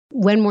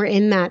when we're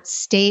in that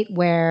state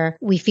where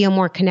we feel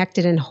more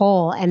connected and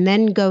whole, and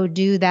then go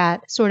do that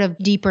sort of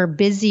deeper,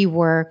 busy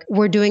work,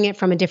 we're doing it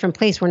from a different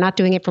place. We're not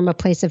doing it from a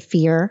place of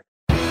fear.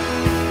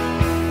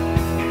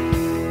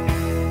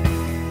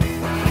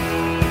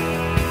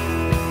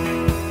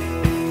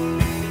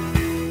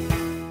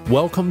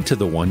 Welcome to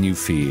The One You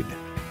Feed.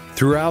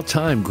 Throughout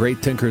time, great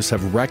thinkers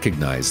have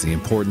recognized the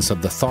importance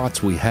of the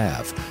thoughts we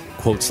have.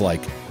 Quotes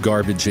like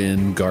garbage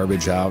in,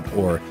 garbage out,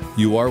 or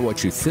you are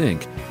what you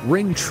think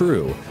ring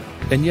true.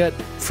 And yet,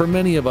 for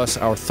many of us,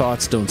 our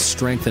thoughts don't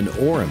strengthen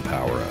or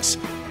empower us.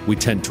 We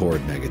tend toward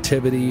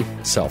negativity,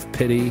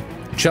 self-pity,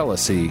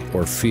 jealousy,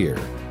 or fear.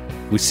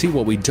 We see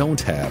what we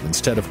don't have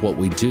instead of what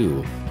we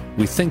do.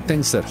 We think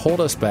things that hold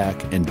us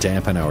back and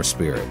dampen our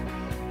spirit.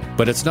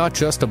 But it's not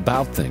just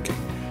about thinking.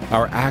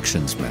 Our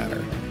actions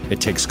matter. It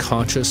takes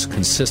conscious,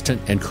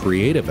 consistent, and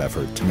creative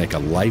effort to make a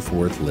life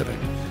worth living.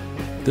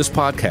 This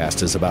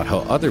podcast is about how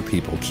other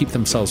people keep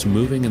themselves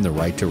moving in the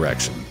right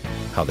direction,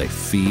 how they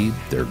feed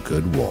their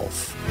good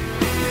wolf.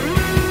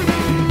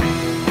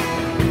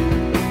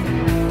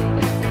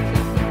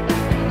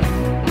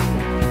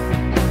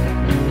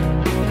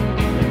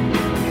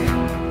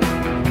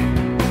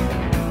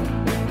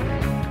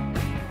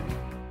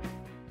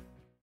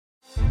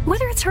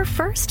 Whether it's her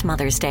first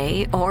Mother's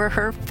Day or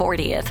her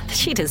 40th,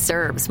 she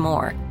deserves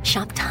more.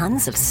 Shop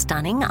tons of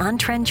stunning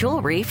on-trend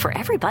jewelry for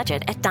every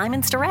budget at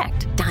Diamonds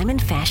Direct.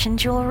 Diamond fashion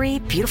jewelry,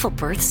 beautiful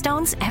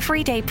birthstones,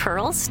 everyday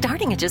pearls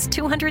starting at just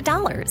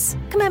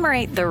 $200.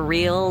 Commemorate the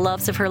real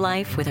loves of her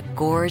life with a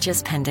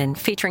gorgeous pendant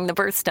featuring the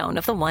birthstone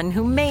of the one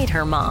who made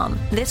her mom.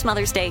 This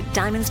Mother's Day,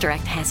 Diamonds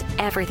Direct has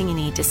everything you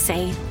need to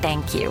say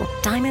thank you.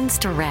 Diamonds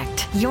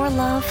Direct. Your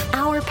love,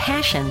 our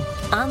passion.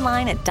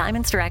 Online at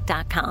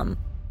diamondsdirect.com.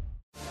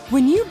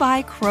 When you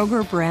buy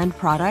Kroger brand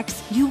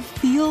products, you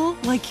feel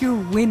like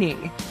you're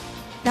winning.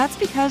 That's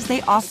because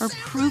they offer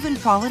proven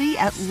quality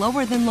at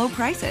lower than low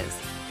prices.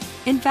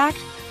 In fact,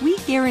 we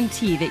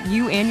guarantee that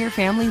you and your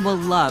family will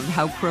love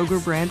how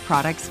Kroger brand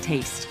products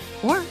taste,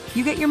 or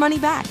you get your money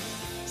back.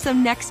 So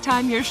next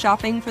time you're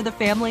shopping for the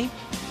family,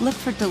 look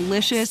for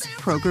delicious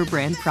Kroger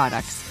brand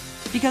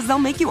products, because they'll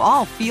make you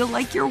all feel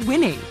like you're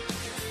winning.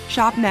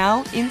 Shop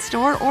now,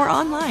 in-store, or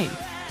online.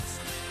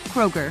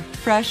 Kroger,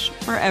 fresh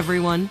for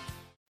everyone.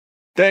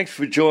 Thanks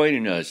for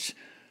joining us.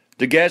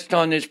 The guest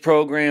on this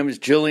program is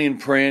Jillian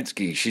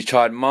Pransky. She's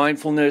taught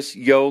mindfulness,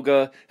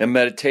 yoga, and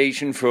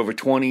meditation for over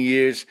 20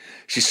 years.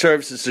 She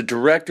serves as the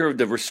director of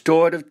the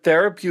Restorative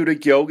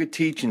Therapeutic Yoga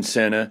Teaching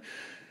Center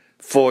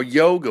for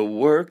Yoga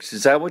Works,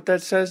 is that what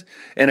that says?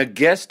 And a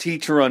guest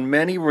teacher on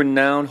many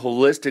renowned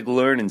holistic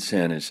learning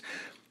centers.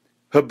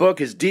 Her book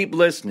is Deep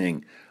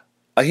Listening,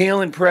 a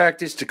healing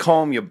practice to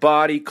calm your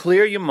body,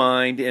 clear your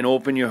mind, and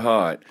open your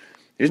heart.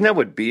 Isn't that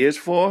what beer is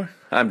for?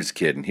 I'm just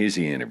kidding. Here's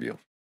the interview.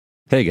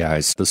 Hey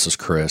guys, this is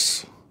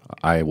Chris.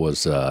 I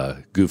was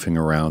goofing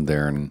around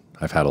there and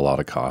I've had a lot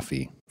of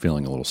coffee,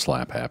 feeling a little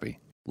slap happy.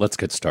 Let's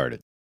get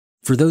started.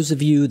 For those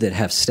of you that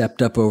have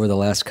stepped up over the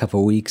last couple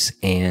of weeks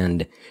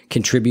and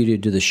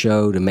contributed to the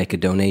show to make a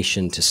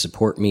donation to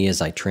support me as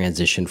I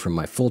transition from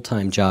my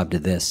full-time job to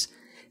this,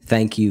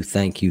 thank you,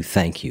 thank you,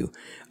 thank you.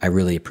 I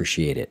really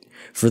appreciate it.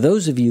 For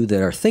those of you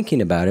that are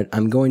thinking about it,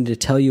 I'm going to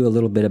tell you a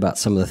little bit about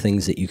some of the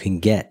things that you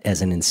can get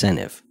as an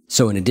incentive.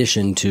 So in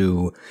addition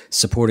to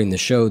supporting the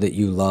show that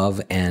you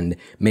love and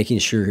making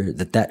sure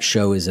that that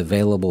show is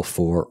available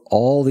for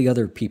all the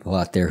other people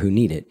out there who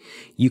need it,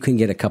 you can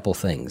get a couple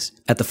things.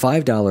 At the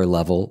 $5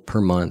 level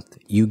per month,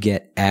 you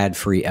get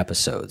ad-free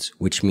episodes,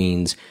 which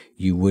means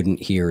you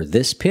wouldn't hear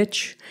this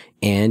pitch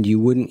and you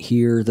wouldn't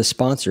hear the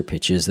sponsor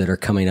pitches that are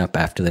coming up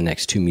after the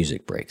next two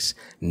music breaks.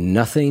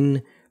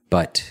 Nothing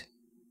but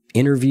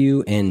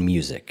interview and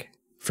music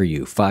for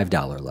you,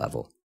 $5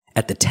 level.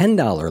 At the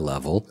 $10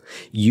 level,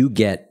 you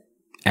get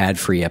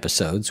ad-free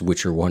episodes,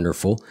 which are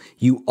wonderful.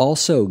 You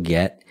also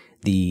get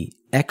the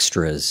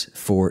extras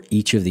for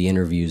each of the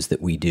interviews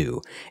that we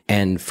do.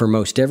 And for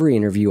most every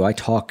interview, I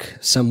talk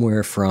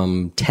somewhere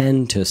from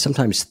 10 to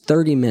sometimes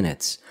 30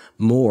 minutes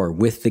more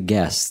with the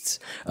guests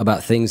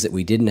about things that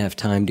we didn't have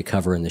time to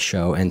cover in the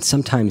show. And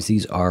sometimes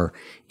these are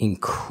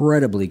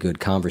incredibly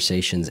good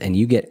conversations, and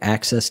you get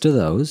access to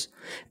those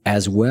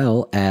as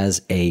well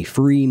as a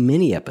free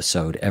mini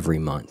episode every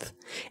month.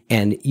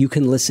 And you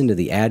can listen to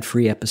the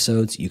ad-free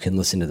episodes, you can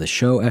listen to the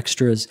show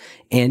extras,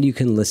 and you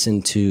can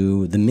listen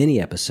to the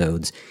mini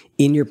episodes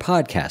in your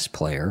podcast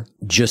player,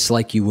 just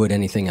like you would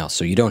anything else.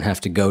 So you don't have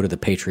to go to the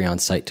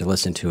Patreon site to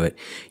listen to it.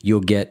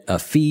 You'll get a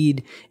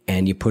feed,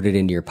 and you put it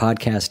into your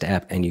podcast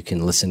app, and you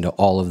can listen to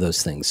all of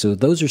those things. So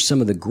those are some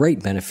of the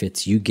great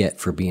benefits you get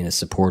for being a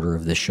supporter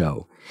of the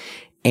show.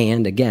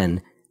 And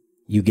again,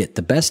 you get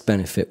the best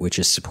benefit, which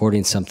is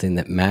supporting something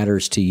that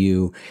matters to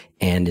you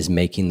and is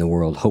making the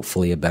world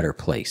hopefully a better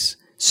place.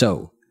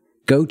 So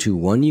go to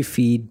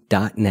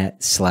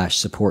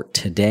oneyoufeed.net/support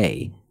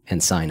today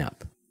and sign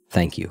up.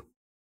 Thank you.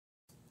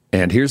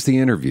 And here's the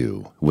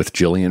interview with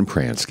Jillian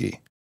Pransky.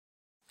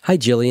 Hi,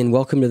 Jillian.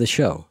 Welcome to the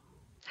show.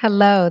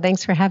 Hello.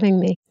 Thanks for having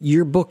me.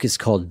 Your book is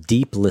called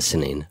Deep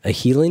Listening, a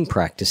healing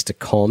practice to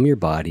calm your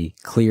body,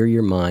 clear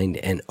your mind,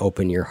 and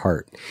open your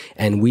heart.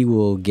 And we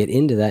will get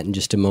into that in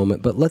just a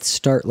moment, but let's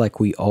start like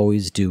we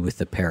always do with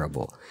the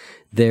parable.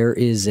 There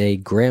is a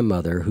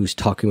grandmother who's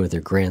talking with her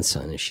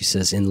grandson, and she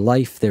says, in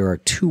life, there are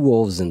two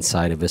wolves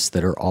inside of us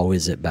that are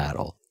always at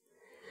battle.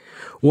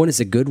 One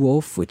is a good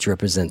wolf, which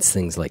represents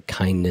things like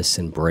kindness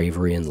and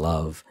bravery and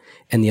love,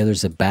 and the other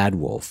is a bad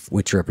wolf,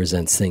 which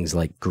represents things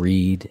like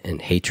greed and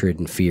hatred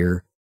and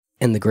fear.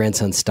 And the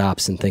grandson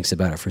stops and thinks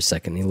about it for a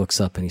second. He looks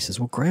up and he says,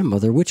 well,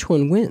 grandmother, which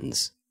one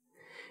wins?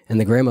 And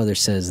the grandmother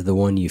says, the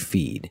one you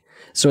feed.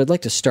 So I'd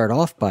like to start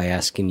off by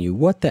asking you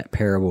what that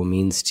parable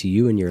means to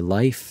you in your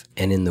life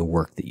and in the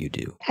work that you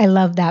do. I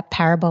love that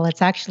parable.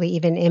 It's actually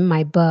even in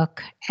my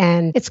book,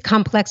 and it's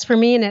complex for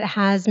me, and it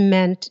has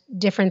meant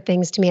different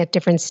things to me at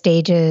different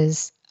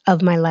stages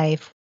of my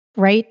life.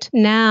 Right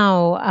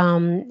now,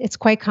 it's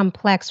quite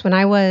complex. When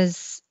I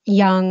was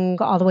young,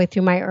 all the way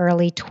through my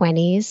early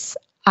 20s,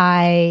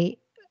 I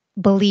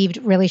believed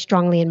really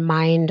strongly in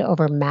mind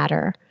over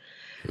matter.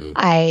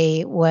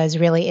 I was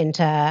really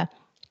into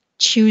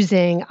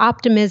choosing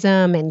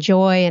optimism and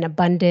joy and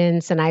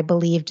abundance, and I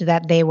believed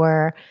that they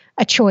were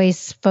a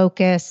choice,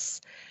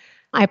 focus.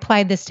 I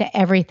applied this to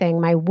everything,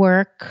 my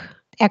work,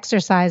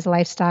 exercise,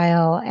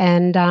 lifestyle.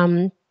 And,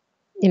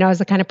 I was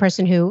the kind of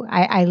person who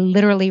I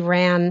literally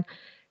ran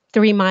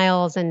 3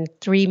 miles and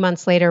 3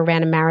 months later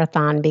ran a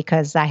marathon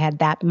because I had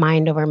that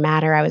mind over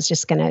matter. I was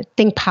just going to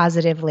think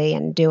positively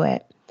and do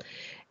it.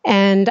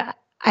 And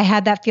I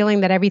had that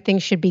feeling that everything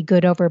should be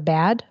good over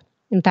bad.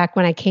 In fact,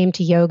 when I came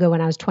to yoga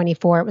when I was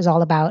 24, it was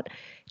all about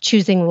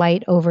choosing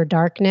light over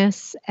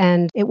darkness.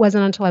 And it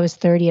wasn't until I was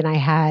 30 and I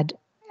had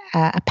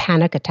a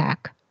panic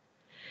attack.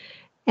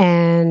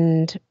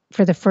 And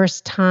for the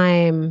first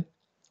time,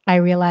 I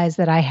realized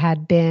that I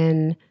had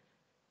been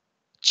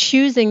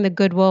choosing the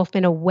good wolf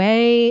in a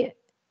way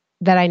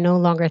that I no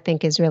longer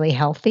think is really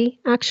healthy,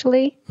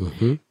 actually.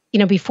 Mm-hmm.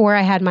 Before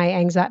I had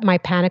my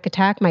panic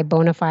attack, my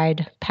bona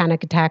fide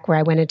panic attack where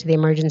I went into the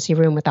emergency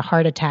room with a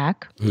heart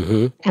attack,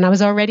 and I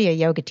was already a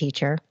yoga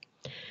teacher.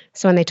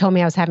 So when they told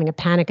me I was having a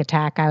panic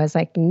attack, I was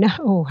like,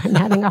 no, I'm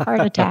having a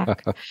heart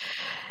attack.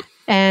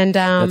 And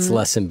that's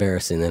less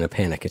embarrassing than a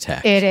panic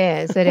attack. It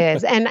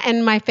is.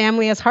 And my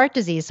family has heart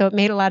disease, so it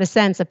made a lot of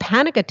sense. A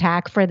panic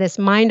attack for this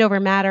mind over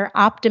matter,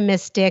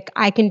 optimistic,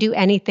 I can do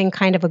anything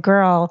kind of a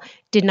girl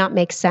did not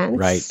make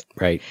sense.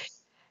 Right.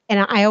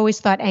 And I always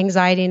thought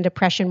anxiety and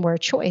depression were a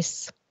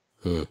choice.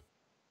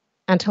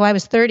 Until I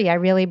was 30, I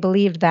really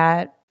believed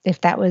that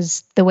if that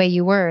was the way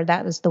you were,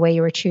 that was the way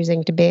you were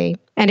choosing to be.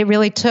 And it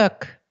really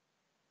took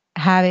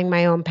having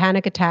my own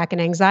panic attack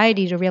and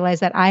anxiety to realize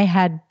that I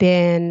had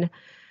been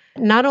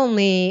not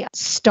only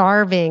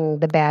starving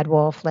the bad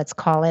wolf, let's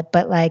call it,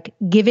 but like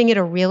giving it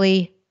a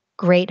really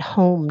great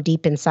home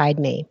deep inside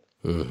me.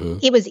 Mm-hmm.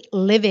 It was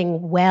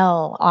living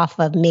well off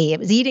of me. It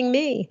was eating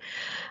me.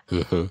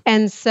 Mm-hmm.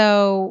 And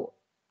so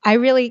I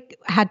really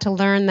had to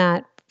learn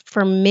that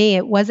for me,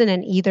 it wasn't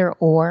an either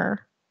or.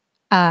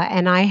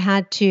 And I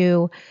had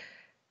to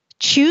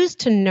choose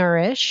to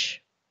nourish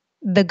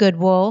the good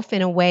wolf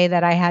in a way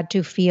that I had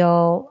to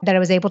feel, that I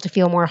was able to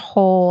feel more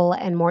whole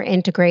and more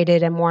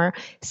integrated and more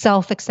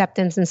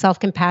self-acceptance and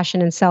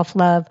self-compassion and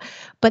self-love,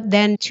 but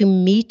then to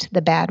meet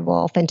the bad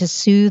wolf and to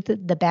soothe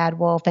the bad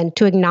wolf and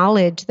to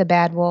acknowledge the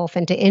bad wolf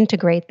and to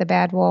integrate the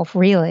bad wolf,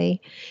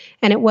 really.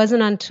 And it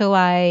wasn't until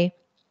I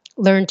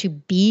learned to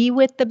be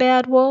with the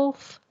bad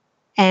wolf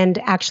and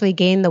actually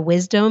gain the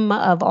wisdom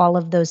of all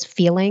of those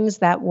feelings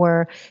that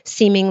were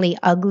seemingly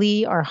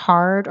ugly or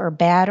hard or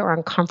bad or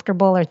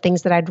uncomfortable or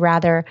things that I'd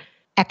rather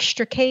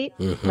extricate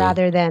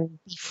rather than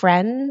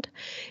befriend.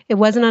 It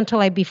wasn't until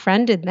I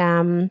befriended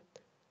them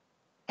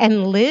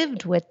and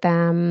lived with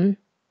them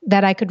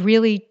that I could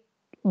really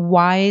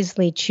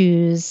wisely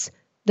choose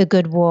the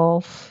good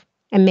wolf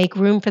and make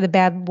room for the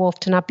bad wolf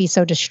to not be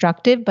so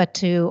destructive, but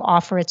to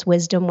offer its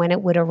wisdom when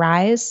it would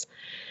arise.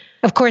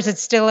 Of course, it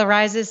still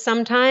arises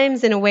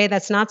sometimes in a way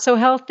that's not so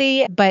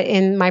healthy, but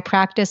in my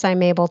practice,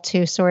 I'm able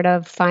to sort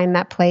of find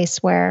that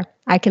place where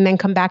I can then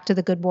come back to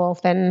the good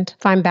wolf and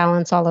find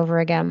balance all over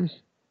again.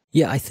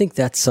 Yeah, I think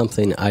that's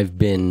something I've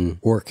been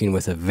working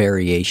with, a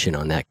variation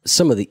on that.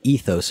 Some of the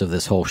ethos of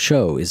this whole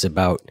show is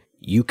about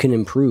you can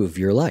improve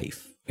your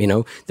life.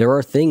 There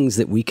are things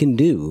that we can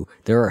do.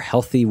 There are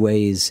healthy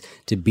ways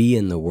to be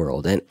in the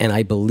world. And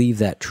I believe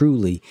that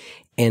truly.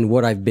 And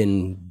what I've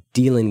been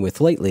dealing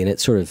with lately, and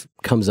it sort of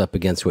comes up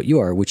against what you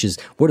are, which is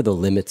what are the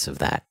limits of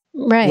that?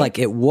 Right. Like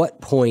at what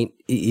point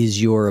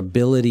is your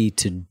ability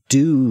to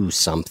do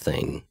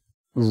something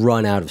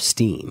run out of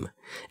steam?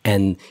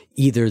 And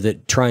either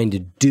that trying to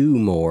do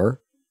more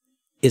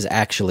is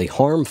actually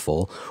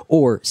harmful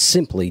or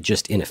simply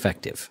just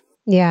ineffective.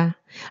 Yeah.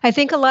 I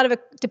think a lot of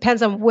it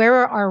depends on where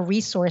are our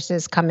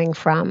resources coming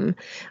from.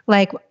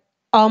 Like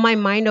all my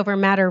mind over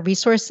matter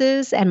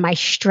resources and my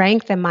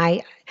strength and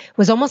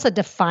was almost a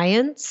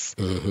defiance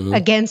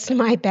against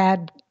my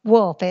bad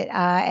wolf.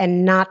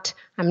 I'm not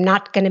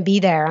going to be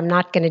there. I'm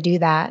not going to do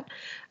that.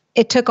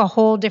 it took a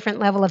whole different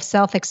level of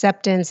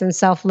self-acceptance and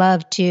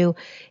self-love to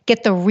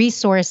get the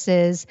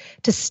resources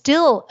to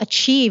still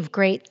achieve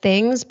great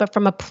things, but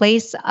from a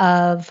place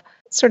of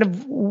sort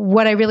of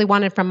what I really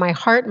wanted from my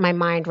heart and my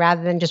mind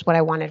rather than just what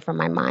I wanted from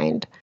my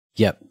mind.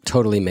 Yep,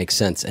 totally makes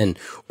sense. And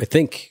I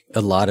think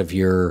a lot of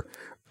your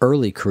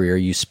early career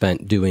you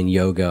spent doing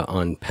yoga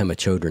on Pema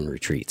Chodron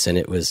retreats. And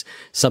it was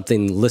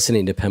something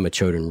listening to Pema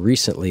Chodron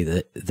recently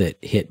that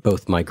hit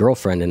both my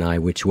girlfriend and I,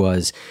 which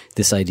was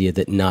this idea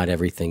that not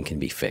everything can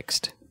be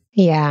fixed.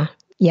 Yeah.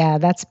 Yeah.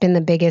 That's been the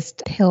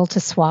biggest pill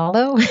to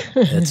swallow.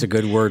 That's a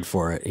good word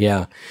for it.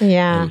 Yeah.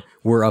 Yeah.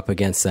 We're up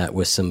against that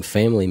with some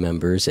family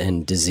members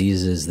and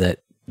diseases that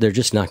they're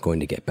just not going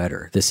to get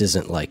better. This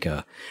isn't like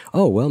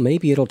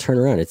maybe it'll turn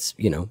around. It's,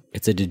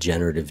 it's a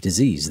degenerative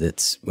disease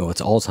it's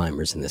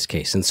Alzheimer's in this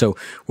case. And so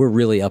we're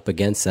really up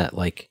against that.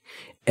 Like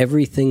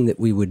everything that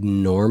we would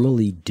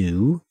normally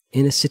do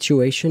in a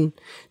situation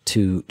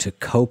to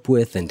cope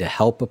with and to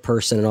help a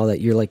person and all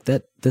that, you're like,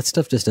 that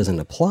stuff just doesn't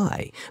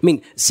apply. I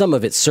mean, some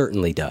of it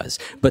certainly does,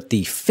 but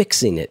the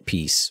fixing it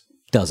piece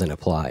doesn't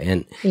apply.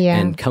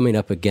 And coming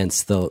up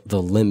against the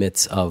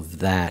limits of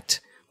that,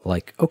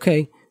 like,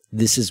 okay,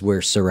 this is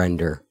where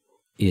surrender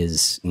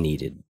is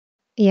needed.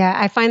 Yeah,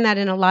 I find that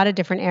in a lot of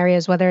different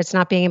areas, whether it's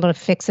not being able to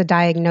fix a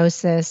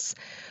diagnosis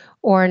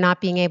or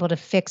not being able to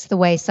fix the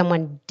way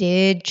someone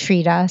did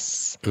treat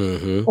us,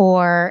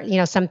 or,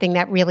 something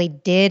that really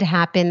did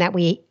happen that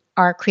we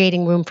are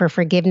creating room for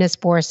forgiveness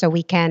for so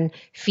we can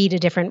feed a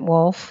different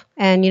wolf.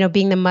 And,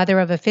 being the mother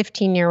of a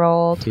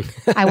 15-year-old,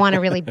 I want to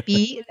really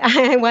be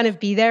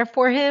there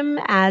for him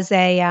as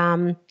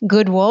a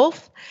good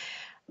wolf.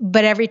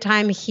 But every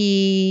time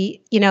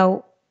he,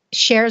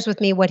 shares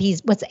with me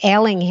what's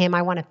ailing him,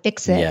 I want to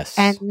fix it. Yes.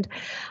 And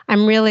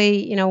I'm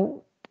really,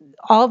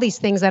 all these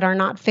things that are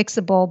not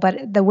fixable,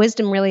 but the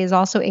wisdom really is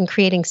also in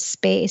creating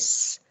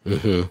space.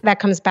 That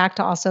comes back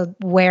to also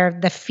where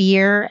the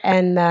fear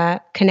and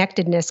the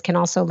connectedness can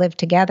also live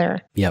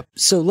together. Yep.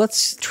 So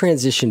let's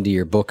transition to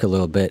your book a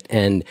little bit.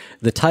 And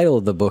the title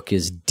of the book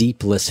is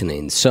Deep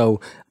Listening.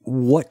 So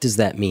what does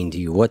that mean to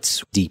you?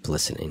 What's deep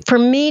listening? For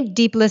me,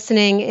 deep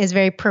listening is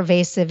very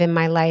pervasive in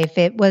my life.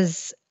 It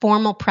was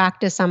formal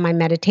practice on my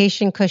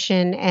meditation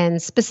cushion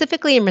and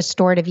specifically in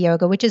restorative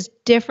yoga, which is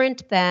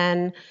different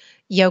than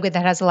yoga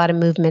that has a lot of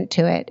movement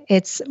to it.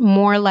 It's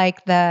more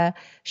like the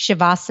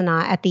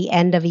shavasana at the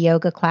end of a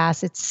yoga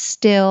class. It's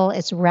still,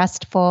 it's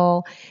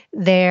restful.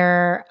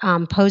 They're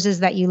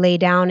poses that you lay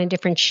down in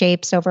different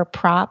shapes over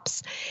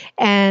props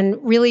and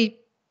really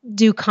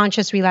do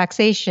conscious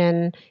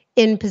relaxation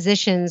in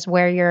positions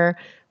where you're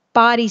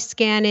body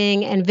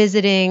scanning and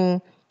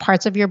visiting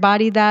parts of your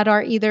body that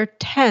are either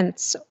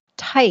tense,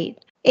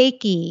 tight,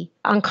 achy,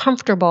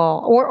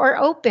 uncomfortable, or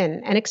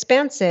open and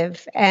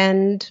expansive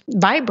and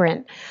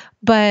vibrant.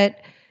 But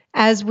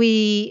as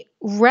we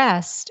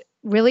rest,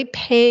 really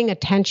paying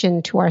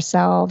attention to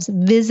ourselves,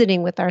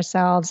 visiting with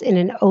ourselves in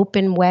an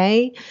open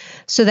way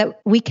so that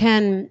we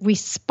can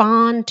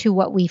respond to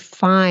what we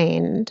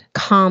find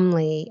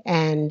calmly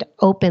and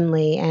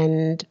openly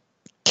and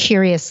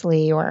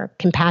curiously or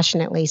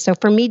compassionately. So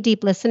for me,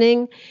 deep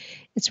listening,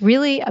 it's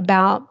really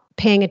about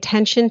paying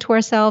attention to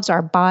ourselves,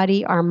 our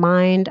body, our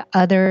mind,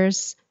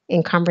 others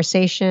in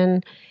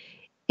conversation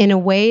in a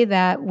way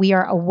that we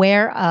are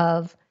aware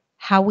of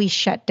how we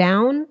shut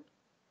down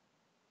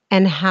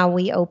and how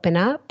we open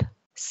up,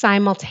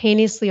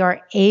 simultaneously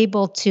are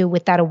able to,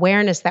 with that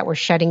awareness that we're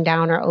shutting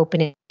down or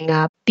opening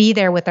up, be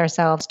there with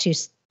ourselves to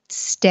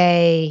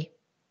stay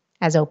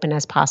as open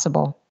as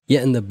possible.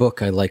 Yeah, in the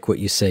book, I like what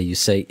you say. You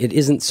say it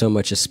isn't so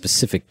much a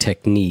specific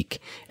technique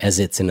as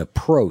it's an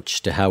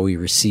approach to how we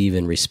receive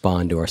and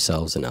respond to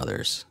ourselves and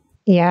others.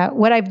 Yeah,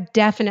 what I've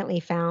definitely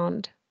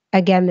found,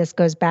 again, this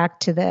goes back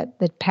to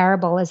the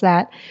parable, is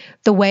that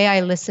the way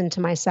I listen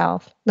to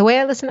myself, the way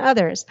I listen to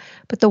others,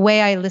 but the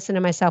way I listen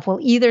to myself will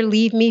either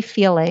leave me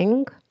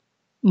feeling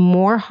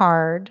more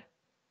hard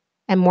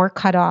and more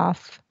cut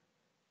off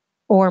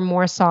or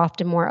more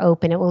soft and more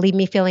open. It will leave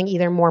me feeling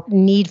either more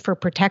need for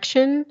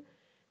protection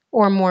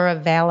or more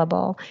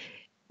available.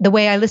 The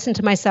way I listen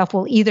to myself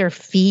will either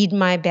feed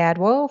my bad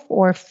wolf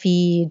or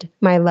feed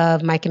my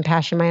love, my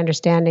compassion, my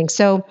understanding.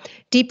 So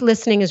deep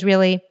listening is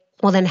really,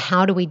 well, then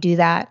how do we do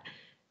that?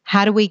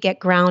 How do we get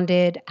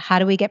grounded? How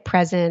do we get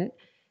present?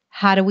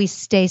 How do we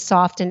stay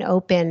soft and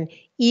open,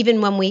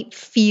 even when we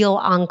feel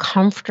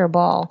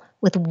uncomfortable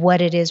with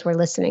what it is we're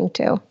listening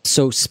to?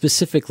 So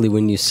specifically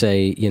when you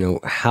say,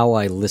 how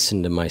I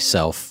listen to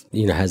myself,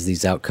 has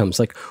these outcomes,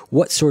 like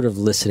what sort of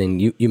listening,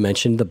 you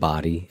mentioned the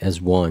body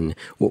as one.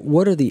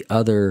 What are the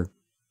other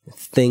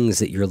things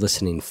that you're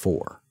listening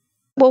for?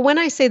 Well, when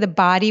I say the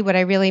body, what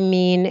I really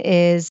mean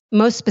is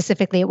most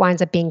specifically, it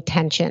winds up being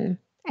tension.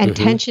 And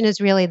tension is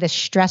really the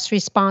stress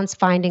response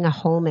finding a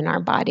home in our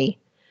body.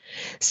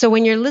 So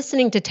when you're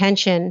listening to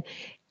tension,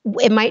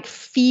 it might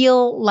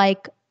feel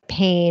like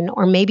pain,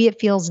 or maybe it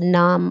feels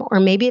numb, or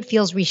maybe it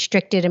feels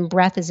restricted and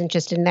breath isn't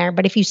just in there.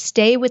 But if you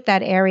stay with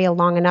that area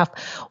long enough,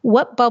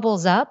 what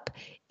bubbles up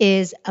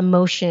is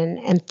emotion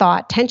and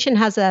thought. Tension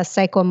has a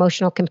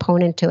psycho-emotional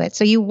component to it.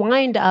 So you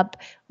wind up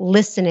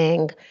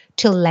listening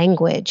to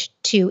language,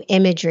 to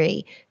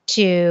imagery,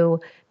 to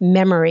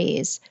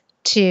memories,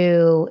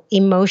 to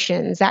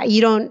emotions that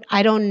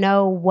I don't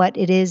know what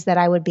it is that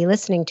I would be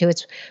listening to.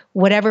 It's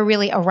whatever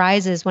really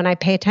arises when I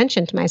pay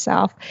attention to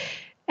myself.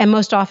 And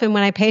most often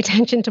when I pay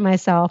attention to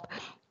myself,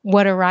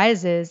 what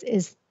arises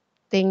is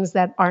things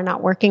that are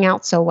not working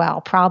out so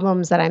well,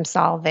 problems that I'm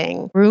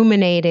solving,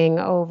 ruminating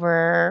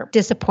over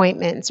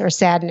disappointments or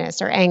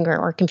sadness or anger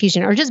or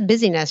confusion or just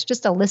busyness,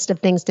 just a list of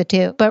things to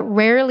do. But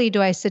rarely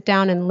do I sit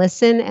down and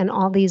listen and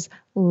all these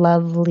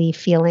lovely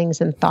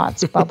feelings and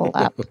thoughts bubble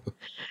up.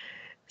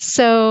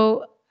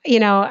 So,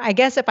 I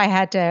guess if I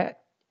had to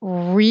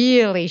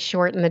really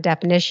shorten the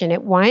definition,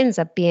 it winds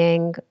up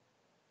being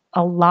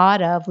a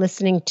lot of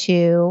listening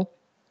to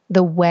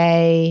the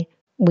way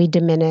we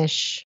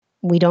diminish,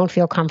 we don't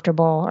feel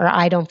comfortable, or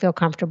I don't feel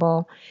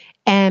comfortable,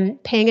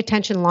 and paying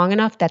attention long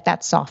enough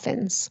that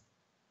softens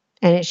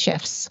and it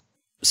shifts.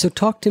 So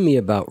talk to me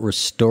about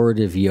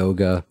restorative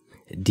yoga,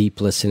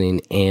 deep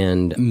listening,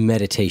 and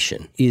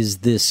meditation. Is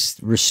this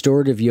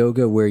restorative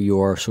yoga where you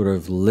are sort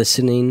of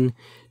listening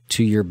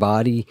to your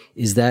body?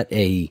 Is that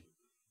a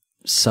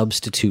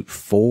substitute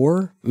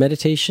for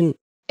meditation?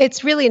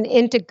 It's really an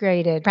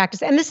integrated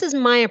practice. And this is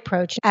my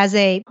approach as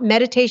a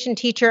meditation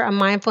teacher, a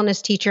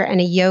mindfulness teacher, and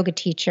a yoga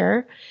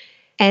teacher.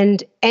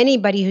 And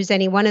anybody who's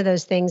any one of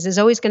those things is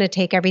always going to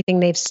take everything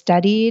they've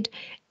studied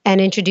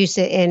and introduce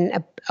it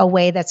in a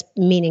way that's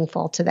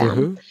meaningful to them.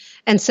 Mm-hmm.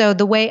 And so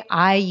the way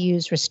I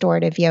use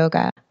restorative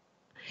yoga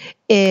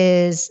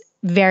is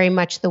very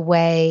much the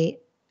way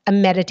a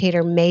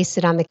meditator may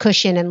sit on the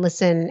cushion and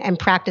listen and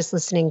practice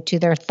listening to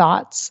their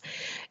thoughts.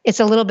 It's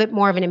a little bit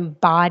more of an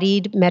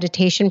embodied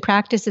meditation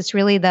practice. It's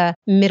really the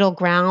middle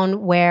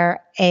ground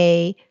where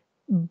a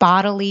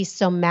bodily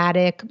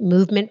somatic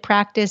movement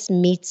practice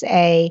meets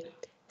a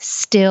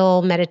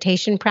still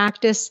meditation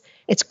practice.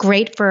 It's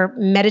great for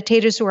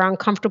meditators who are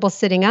uncomfortable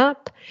sitting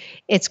up.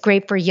 It's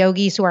great for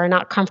yogis who are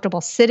not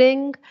comfortable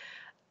sitting.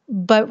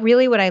 But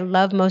really what I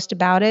love most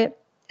about it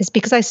is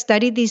because I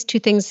studied these two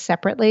things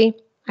separately.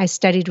 I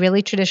studied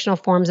really traditional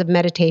forms of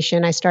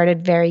meditation. I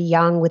started very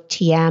young with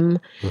TM.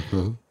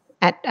 Mm-hmm.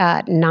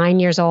 At 9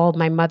 years old,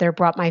 my mother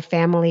brought my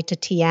family to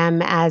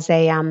TM as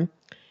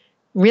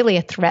really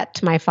a threat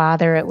to my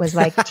father. It was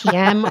like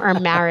TM or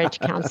marriage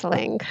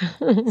counseling.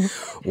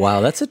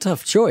 Wow, that's a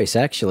tough choice,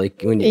 actually,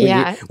 when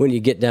you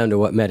get down to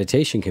what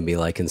meditation can be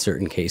like in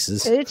certain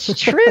cases. It's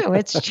true.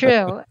 It's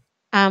true.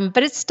 But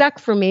it stuck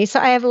for me. So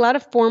I have a lot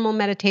of formal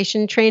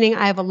meditation training.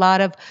 I have a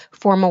lot of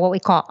formal, what we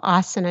call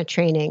asana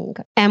training.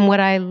 And what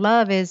I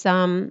love is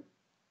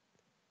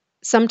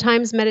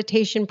sometimes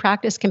meditation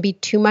practice can be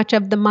too much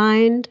of the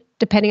mind,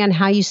 depending on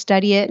how you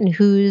study it and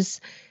whose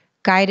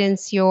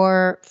guidance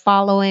you're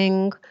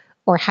following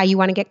or how you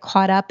want to get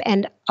caught up.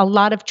 And a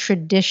lot of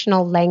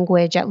traditional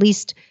language, at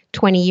least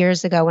 20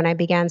 years ago when I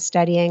began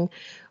studying,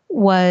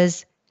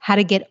 was how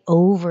to get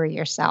over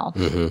yourself.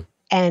 Mm-hmm.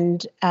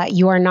 And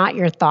you are not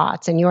your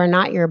thoughts and you are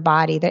not your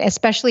body,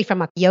 especially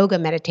from a yoga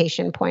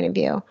meditation point of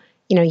view.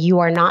 You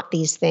are not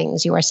these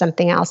things, you are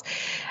something else.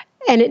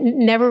 And it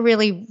never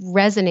really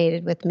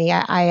resonated with me.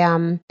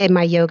 I in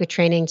my yoga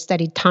training,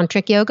 studied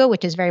tantric yoga,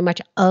 which is very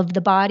much of the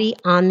body,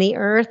 on the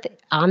earth,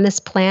 on this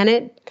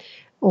planet,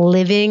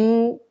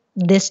 living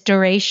this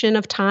duration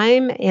of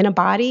time in a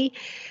body.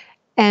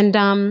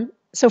 And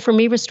so for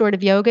me,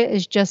 restorative yoga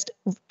is just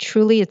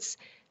truly, it's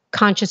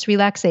conscious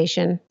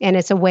relaxation. And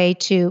it's a way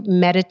to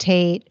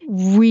meditate,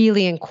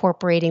 really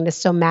incorporating the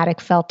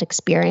somatic felt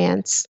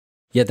experience.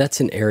 Yeah, that's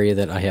an area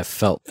that I have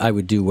felt I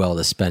would do well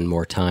to spend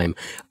more time.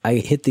 I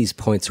hit these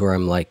points where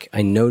I'm like,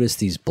 I notice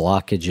these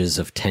blockages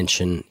of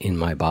tension in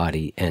my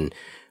body. And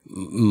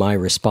my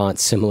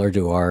response, similar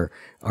to our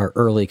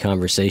early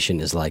conversation,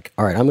 is like,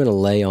 all right, I'm going to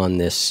lay on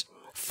this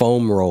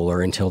foam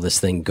roller until this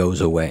thing goes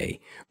away,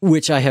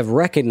 which I have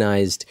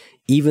recognized,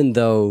 even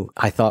though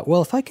I thought,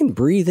 well, if I can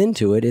breathe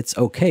into it, it's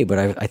okay.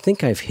 But I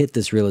think I've hit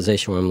this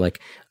realization where I'm like,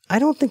 I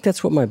don't think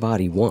that's what my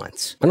body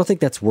wants. I don't think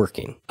that's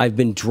working. I've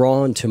been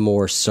drawn to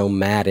more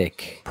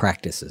somatic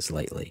practices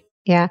lately.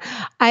 Yeah.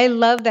 I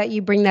love that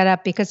you bring that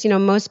up because,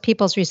 most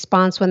people's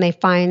response when they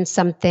find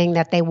something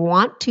that they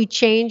want to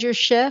change or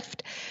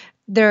shift,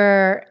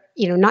 they're,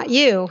 not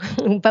you,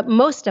 but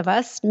most of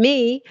us,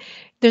 me,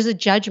 there's a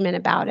judgment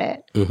about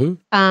it. Mm-hmm.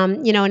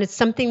 And it's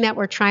something that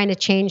we're trying to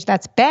change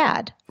that's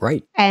bad.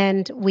 Right.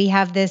 And we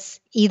have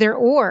this either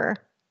or.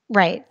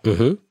 Right.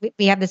 Mm-hmm.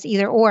 We have this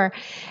either or.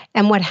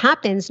 And what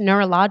happens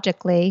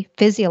neurologically,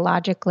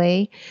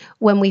 physiologically,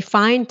 when we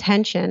find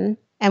tension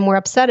and we're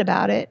upset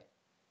about it,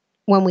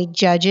 when we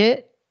judge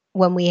it,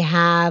 when we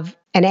have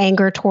an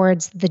anger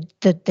towards the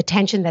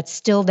tension that's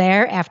still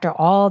there after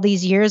all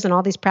these years and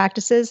all these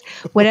practices,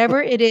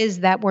 whatever it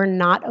is that we're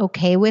not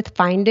okay with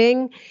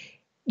finding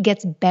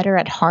gets better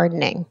at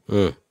hardening.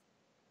 Mm.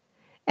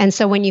 And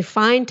so when you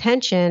find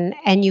tension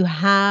and you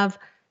have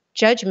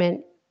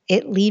judgment,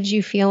 it leaves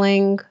you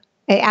feeling,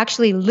 it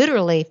actually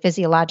literally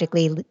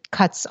physiologically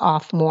cuts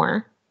off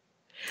more.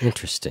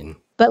 Interesting.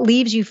 but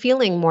leaves you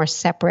feeling more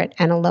separate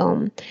and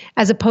alone,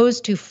 as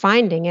opposed to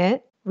finding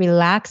it,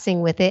 relaxing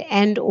with it,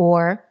 and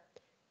or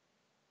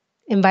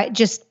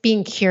just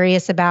being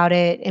curious about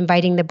it,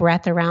 inviting the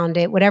breath around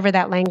it, whatever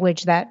that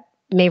language that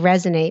may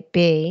resonate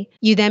be.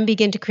 You then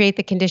begin to create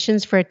the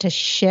conditions for it to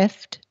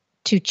shift,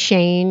 to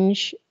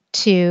change,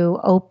 to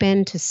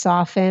open, to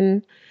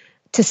soften,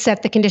 to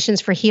set the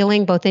conditions for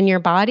healing, both in your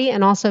body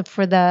and also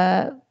for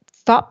the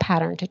thought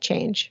pattern to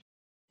change.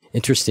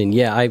 Interesting.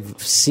 Yeah, I've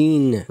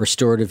seen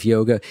restorative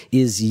yoga.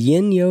 Is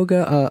yin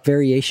yoga a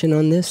variation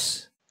on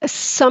this?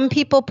 Some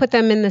people put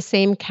them in the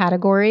same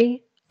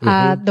category.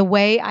 The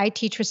way I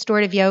teach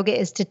restorative yoga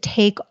is to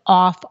take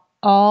off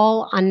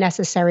all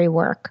unnecessary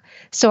work.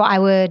 So I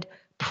would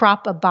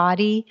prop a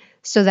body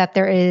so that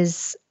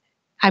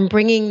I'm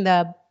bringing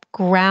the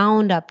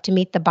ground up to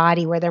meet the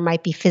body where there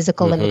might be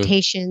physical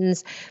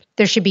limitations.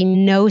 There should be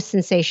no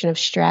sensation of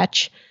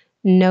stretch,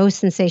 no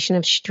sensation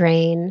of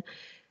strain.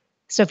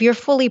 So if you're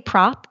fully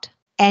propped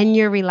and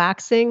you're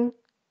relaxing,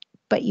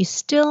 but you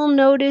still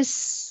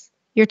notice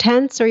you're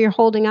tense or you're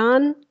holding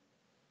on,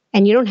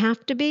 and you don't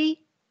have to be,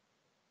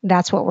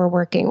 that's what we're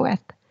working with.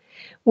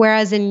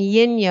 Whereas in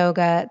yin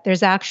yoga,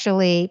 there's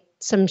actually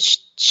some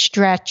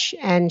stretch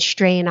and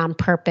strain on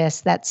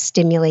purpose that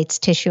stimulates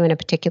tissue in a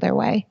particular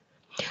way.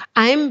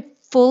 I'm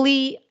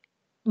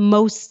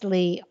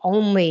mostly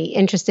only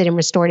interested in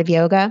restorative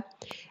yoga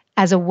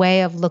as a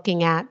way of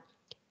looking at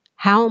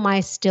how am I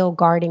still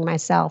guarding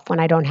myself when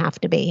I don't have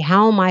to be?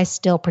 How am I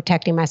still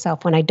protecting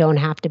myself when I don't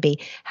have to be?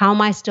 How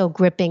am I still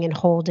gripping and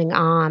holding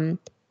on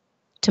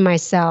to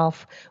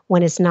myself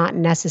when it's not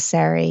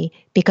necessary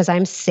because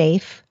I'm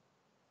safe,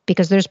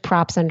 because there's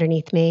props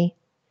underneath me,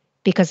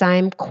 because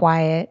I'm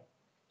quiet?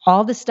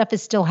 All this stuff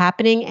is still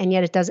happening, and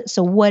yet it doesn't.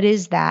 So what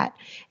is that?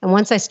 And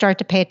once I start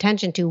to pay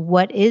attention to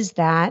what is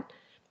that,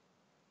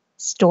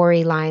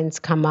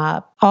 storylines come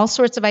up. All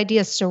sorts of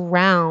ideas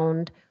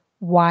surround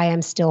why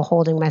I'm still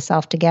holding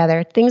myself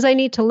together. Things I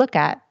need to look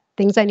at,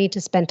 things I need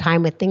to spend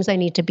time with, things I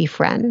need to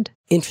befriend.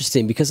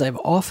 Interesting, because I've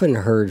often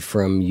heard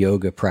from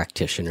yoga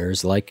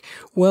practitioners like,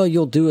 well,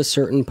 you'll do a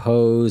certain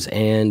pose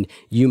and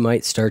you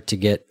might start to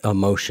get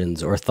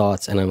emotions or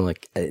thoughts. And I'm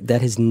like,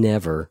 that has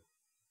never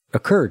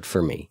occurred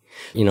for me.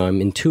 You know,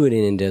 I'm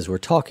intuiting into, as we're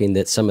talking,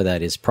 that some of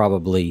that is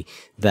probably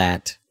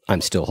that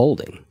I'm still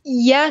holding.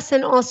 Yes,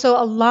 and also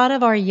a lot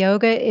of our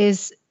yoga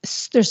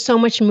there's so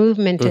much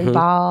movement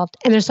involved,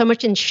 and there's so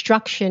much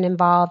instruction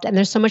involved, and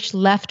there's so much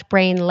left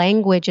brain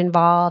language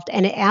involved,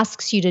 and it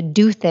asks you to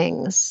do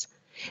things.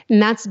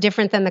 And that's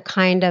different than the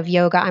kind of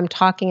yoga I'm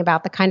talking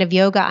about. The kind of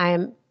yoga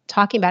I'm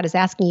talking about is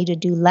asking you to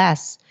do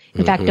less.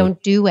 In fact,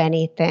 don't do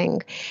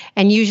anything.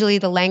 And usually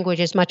the language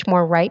is much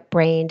more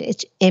right-brained.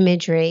 It's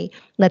imagery.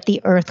 Let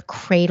the earth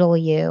cradle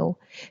you.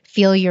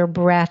 Feel your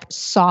breath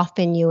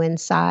soften you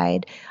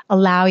inside.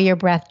 Allow your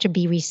breath to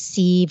be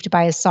received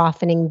by a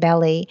softening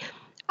belly.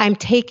 I'm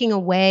taking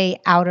away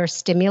outer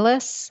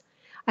stimulus.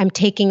 I'm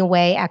taking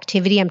away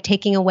activity. I'm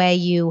taking away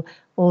you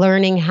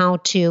learning how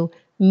to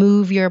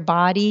move your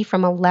body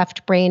from a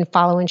left brain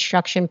follow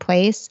instruction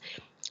place.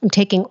 I'm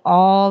taking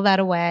all that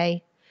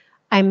away.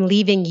 I'm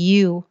leaving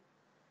you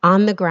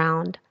on the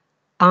ground,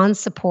 on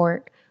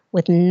support,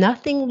 with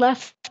nothing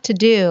left to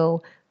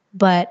do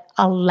but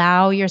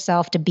allow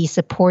yourself to be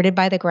supported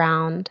by the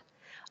ground,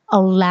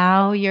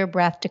 allow your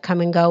breath to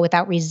come and go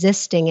without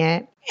resisting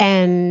it,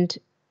 and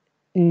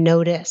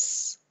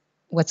notice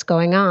what's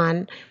going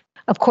on.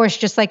 Of course,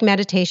 just like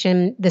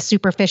meditation, the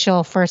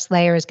superficial first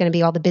layer is going to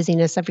be all the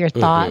busyness of your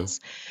thoughts.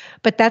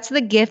 But that's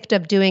the gift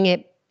of doing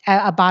it,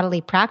 a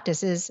bodily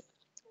practice, is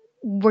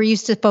we're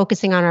used to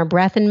focusing on our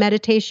breath in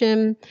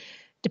meditation,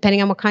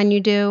 depending on what kind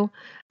you do.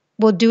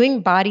 Well,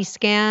 doing body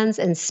scans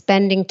and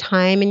spending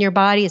time in your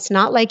body, it's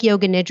not like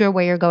yoga nidra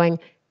where you're going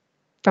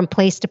from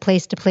place to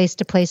place to place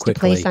to place to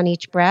place on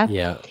each breath.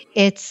 Yeah.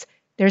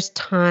 There's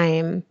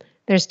time.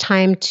 There's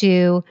time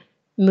to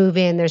move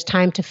in. There's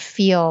time to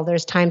feel.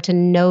 There's time to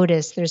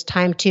notice. There's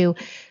time to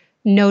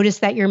notice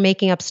that you're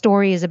making up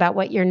stories about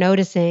what you're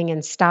noticing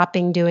and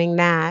stopping doing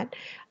that.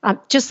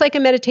 Just like a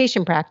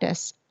meditation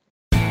practice.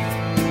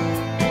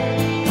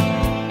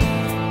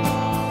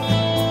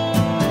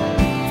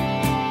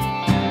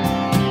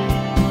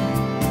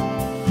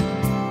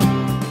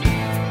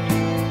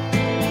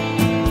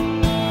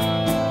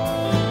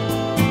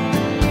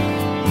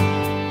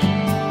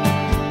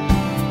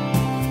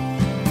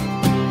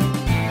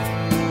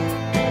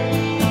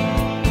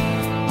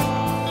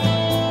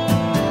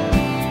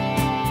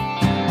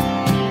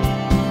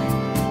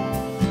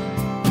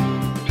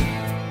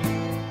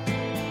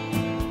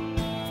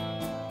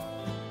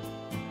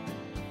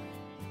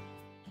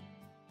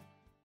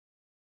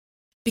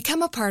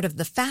 Become a part of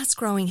the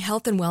fast-growing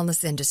health and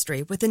wellness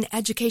industry with an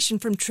education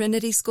from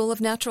Trinity School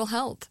of Natural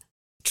Health.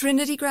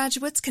 Trinity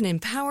graduates can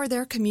empower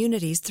their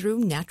communities through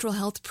natural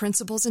health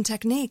principles and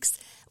techniques,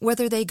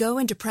 whether they go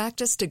into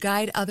practice to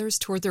guide others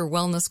toward their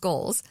wellness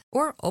goals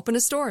or open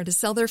a store to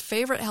sell their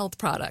favorite health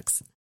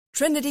products.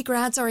 Trinity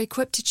grads are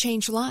equipped to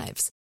change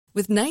lives.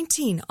 With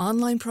 19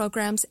 online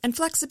programs and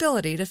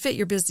flexibility to fit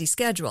your busy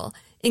schedule,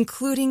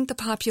 including the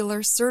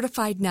popular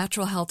Certified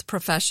Natural Health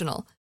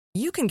Professional,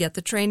 you can get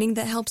the training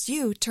that helps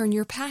you turn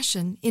your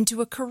passion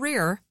into a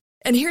career.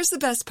 And here's the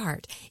best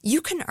part.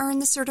 You can earn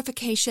the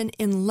certification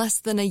in less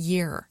than a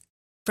year.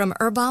 From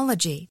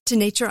herbology to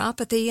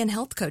naturopathy and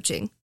health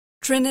coaching,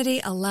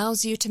 Trinity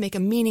allows you to make a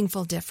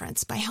meaningful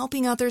difference by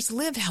helping others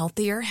live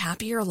healthier,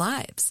 happier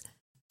lives.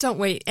 Don't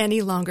wait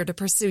any longer to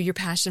pursue your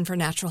passion for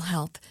natural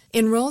health.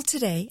 Enroll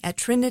today at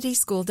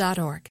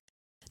trinityschool.org.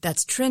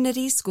 That's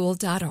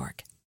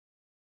trinityschool.org.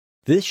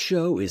 This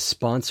show is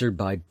sponsored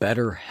by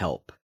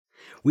BetterHelp.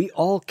 We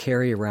all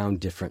carry around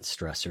different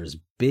stressors,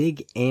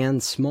 big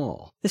and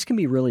small. This can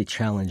be really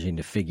challenging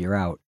to figure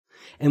out.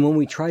 And when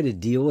we try to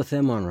deal with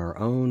them on our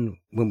own,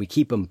 when we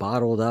keep them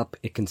bottled up,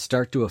 it can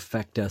start to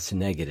affect us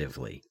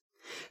negatively.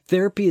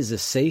 Therapy is a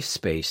safe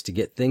space to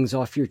get things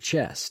off your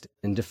chest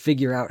and to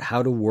figure out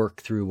how to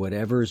work through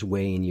whatever's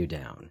weighing you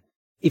down.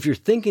 If you're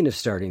thinking of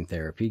starting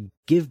therapy,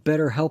 give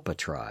BetterHelp a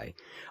try.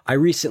 I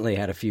recently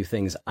had a few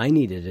things I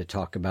needed to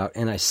talk about,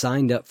 and I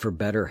signed up for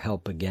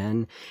BetterHelp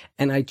again,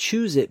 and I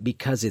choose it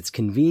because it's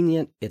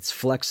convenient, it's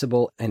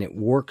flexible, and it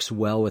works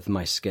well with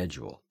my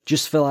schedule.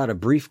 Just fill out a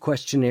brief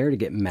questionnaire to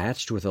get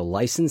matched with a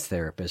licensed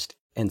therapist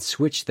and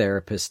switch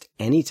therapist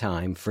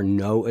anytime for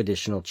no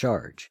additional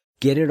charge.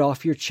 Get it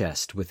off your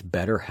chest with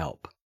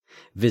BetterHelp.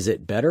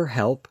 Visit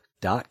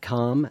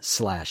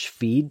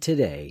BetterHelp.com/feed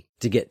today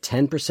to get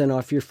 10%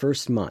 off your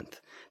first month.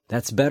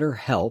 That's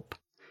BetterHelp,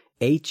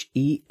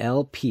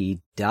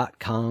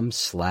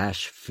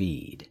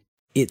 HELP.com/feed.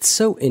 It's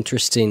so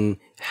interesting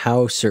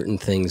how certain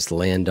things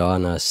land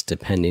on us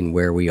depending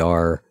where we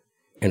are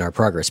in our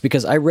progress.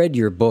 Because I read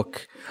your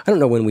book, I don't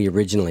know when we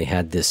originally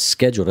had this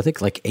scheduled, I think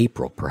like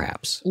April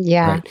perhaps.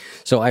 Yeah. Right?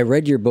 So I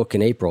read your book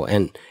in April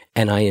and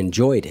I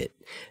enjoyed it.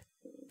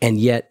 And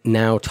yet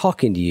now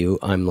talking to you,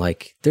 I'm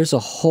like, there's a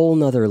whole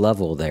nother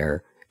level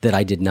there that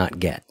I did not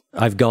get.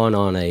 I've gone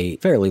on a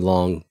fairly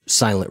long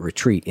silent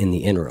retreat in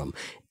the interim.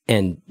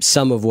 And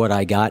some of what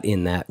I got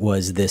in that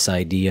was this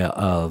idea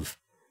of,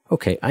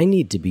 okay, I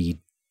need to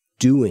be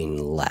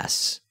doing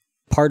less.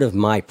 Part of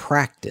my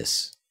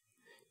practice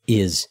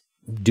is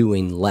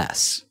doing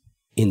less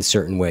in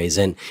certain ways.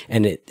 And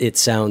it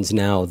sounds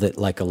now that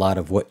like a lot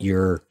of what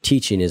you're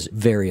teaching is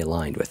very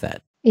aligned with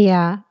that.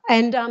 Yeah.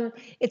 And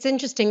it's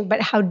interesting,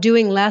 but how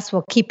doing less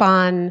will keep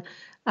on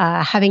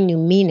having new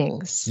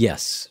meanings.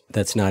 Yes.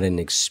 That's not an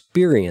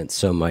experience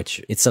so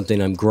much. It's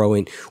something I'm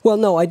growing. Well,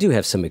 no, I do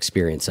have some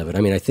experience of it.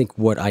 I mean, I think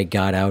what I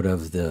got out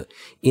of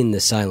in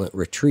the silent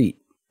retreat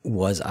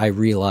was I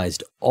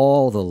realized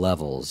all the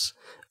levels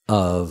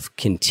of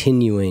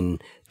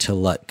continuing to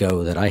let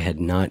go that I had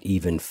not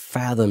even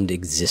fathomed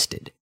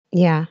existed.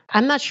 Yeah.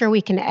 I'm not sure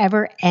we can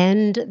ever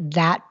end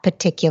that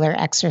particular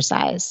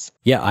exercise.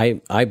 Yeah,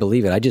 I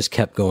believe it. I just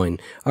kept going,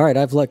 all right,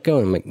 I've let go.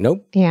 And I'm like,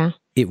 nope. Yeah.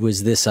 It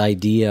was this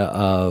idea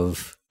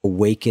of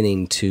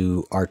awakening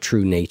to our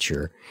true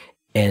nature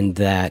and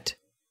that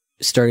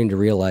starting to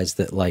realize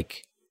that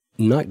like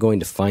I'm not going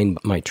to find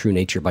my true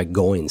nature by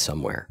going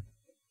somewhere.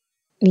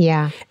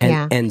 Yeah.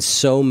 And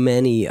so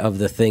many of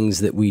the things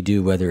that we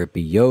do, whether it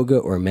be yoga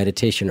or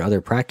meditation or other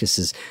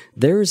practices,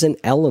 there's an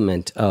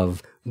element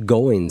of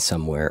going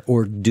somewhere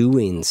or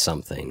doing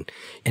something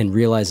and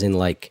realizing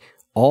like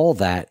all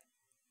that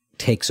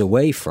takes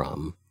away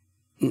from,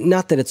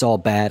 not that it's all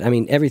bad. I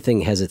mean, everything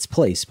has its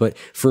place, but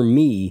for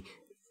me,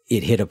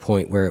 it hit a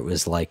point where it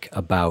was like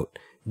about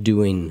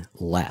doing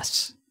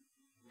less,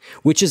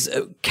 which is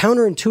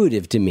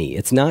counterintuitive to me.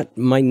 It's not,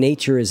 my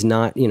nature is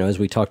not, as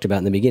we talked about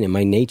in the beginning,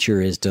 my nature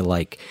is to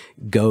like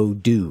go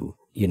do,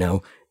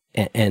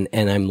 and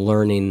I'm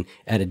learning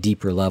at a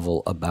deeper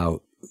level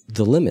about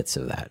the limits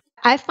of that.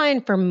 I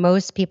find for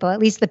most people,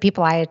 at least the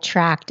people I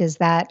attract, is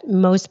that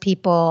most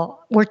people,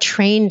 we're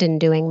trained in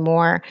doing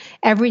more.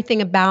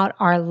 Everything about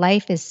our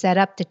life is set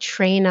up to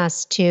train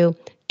us to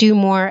do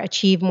more,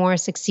 achieve more,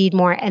 succeed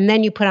more. And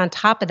then you put on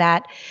top of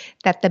that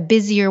the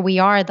busier we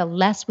are, the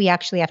less we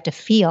actually have to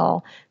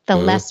feel, the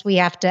less we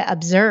have to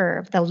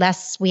observe, the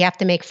less we have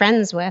to make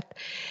friends with.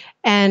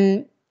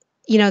 And,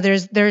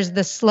 there's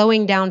the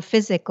slowing down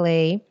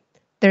physically,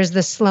 there's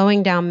the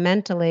slowing down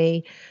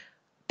mentally,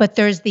 but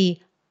there's the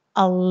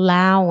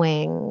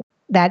allowing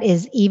that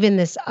is even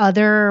this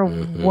other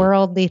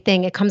worldly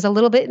thing. It comes a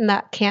little bit in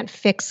that can't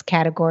fix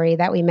category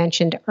that we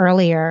mentioned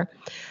earlier,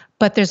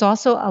 but there's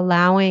also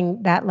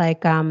allowing that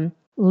like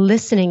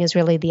listening is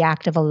really the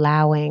act of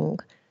allowing.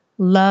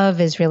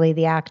 Love is really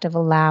the act of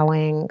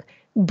allowing.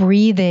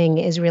 Breathing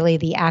is really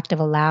the act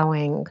of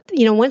allowing.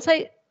 Once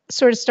I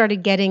sort of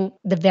started getting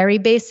the very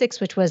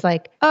basics, which was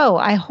like, oh,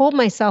 I hold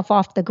myself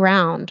off the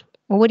ground.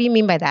 Well, what do you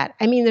mean by that?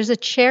 I mean, there's a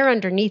chair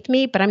underneath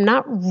me, but I'm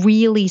not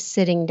really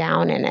sitting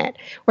down in it.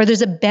 Or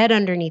there's a bed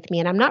underneath me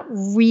and I'm not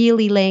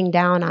really laying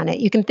down on it.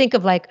 You can think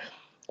of like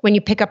when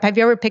you have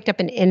you ever picked up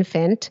an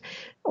infant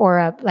or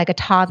a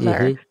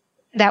toddler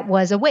that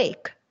was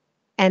awake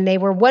and they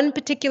were one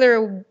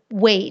particular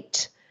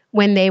weight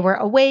when they were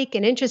awake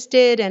and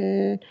interested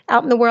and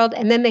out in the world,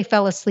 and then they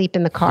fell asleep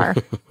in the car.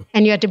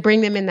 And you had to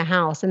bring them in the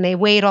house, and they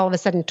weighed all of a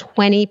sudden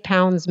 20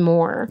 pounds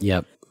more.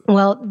 Yep.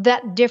 Well,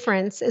 that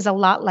difference is a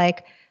lot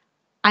like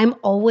I'm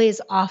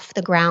always off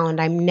the ground.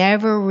 I'm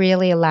never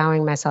really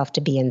allowing myself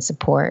to be in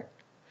support.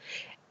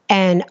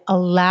 And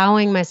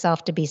allowing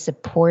myself to be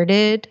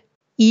supported,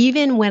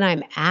 even when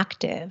I'm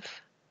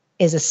active,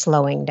 is a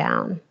slowing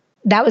down.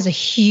 That was a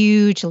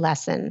huge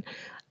lesson.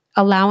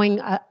 Allowing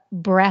a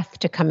breath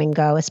to come and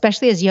go,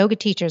 especially as yoga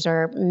teachers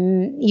or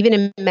even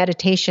in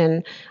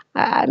meditation,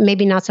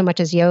 maybe not so much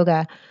as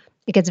yoga,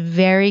 it gets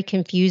very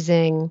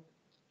confusing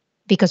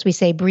because we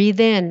say, breathe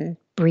in,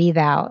 breathe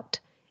out.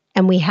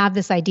 And we have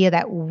this idea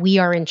that we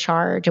are in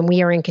charge and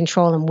we are in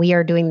control and we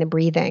are doing the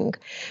breathing.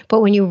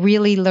 But when you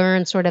really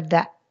learn sort of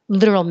the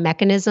literal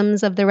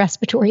mechanisms of the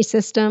respiratory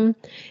system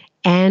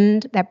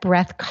and that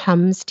breath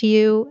comes to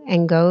you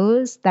and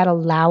goes, that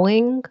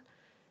allowing,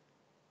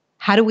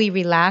 how do we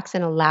relax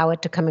and allow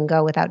it to come and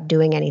go without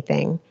doing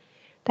anything?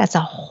 That's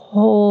a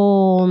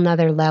whole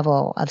nother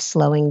level of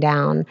slowing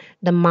down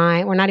the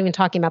mind. We're not even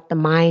talking about the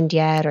mind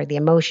yet or the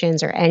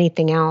emotions or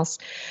anything else,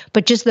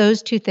 but just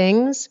those two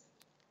things,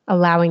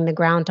 allowing the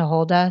ground to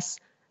hold us,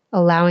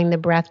 allowing the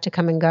breath to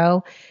come and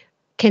go,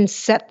 can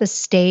set the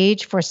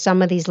stage for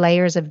some of these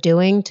layers of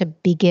doing to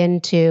begin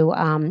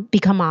to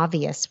become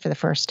obvious for the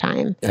first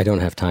time. I don't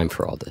have time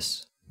for all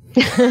this.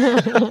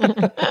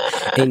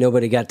 Ain't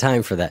nobody got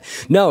time for that.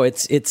 No,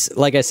 it's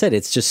like I said,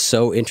 it's just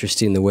so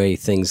interesting the way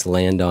things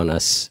land on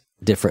us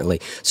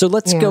differently. So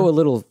let's go a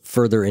little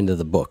further into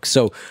the book.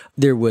 So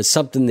there was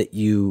something that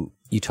you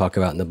talk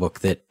about in the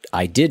book that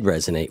I did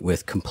resonate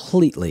with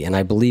completely, and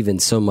I believe in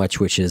so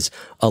much, which is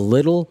a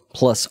little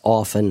plus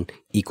often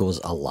equals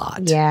a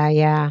lot.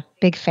 Yeah.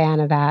 Big fan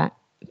of that.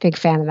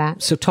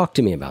 So talk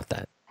to me about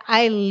that.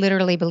 I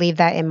literally believe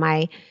that in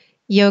my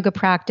yoga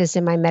practice,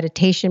 in my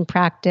meditation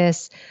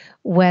practice,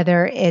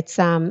 whether it's,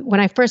 when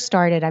I first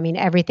started, I mean,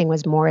 everything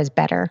was more is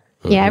better.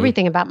 Mm-hmm. Yeah,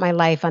 everything about my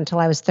life until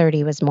I was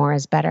 30 was more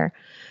is better.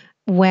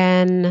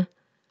 When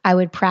I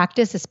would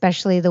practice,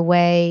 especially the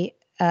way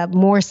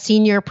more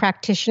senior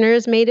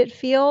practitioners made it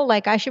feel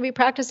like I should be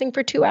practicing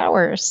for 2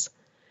 hours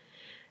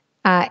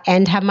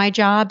and have my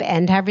job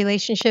and have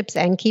relationships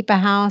and keep a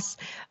house.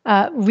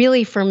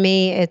 Really, for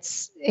me,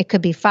 it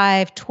could be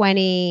 5,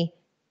 20,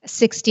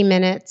 60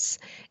 minutes.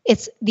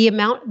 It's the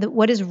amount that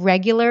what is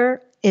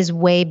regular is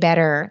way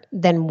better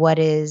than what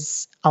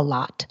is a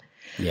lot.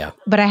 Yeah.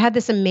 But I had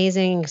this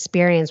amazing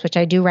experience, which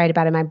I do write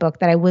about in my book,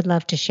 that I would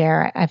love to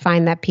share. I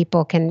find that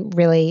people can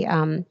really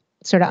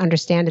sort of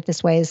understand it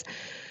this way. Is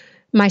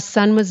my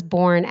son was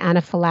born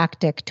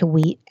anaphylactic to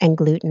wheat and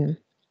gluten.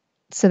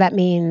 So that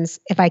means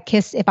if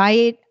I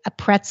ate a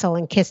pretzel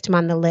and kissed him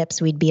on the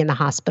lips, we'd be in the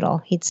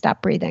hospital. He'd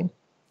stop breathing.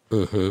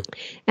 Mm-hmm.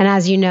 And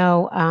as you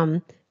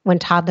know, when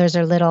toddlers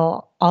are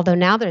little, although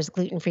now there's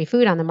gluten-free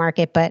food on the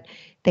market, but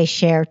they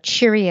share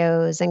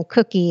Cheerios and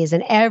cookies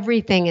and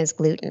everything is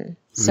gluten.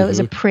 So It was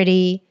a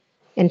pretty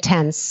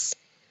intense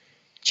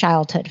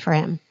childhood for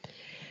him.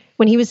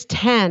 When he was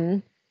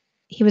 10,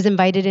 he was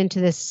invited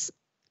into this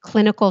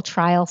clinical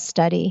trial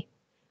study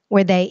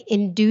where they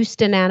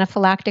induced an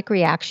anaphylactic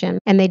reaction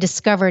and they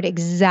discovered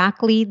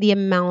exactly the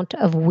amount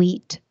of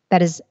wheat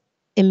that his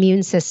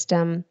immune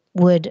system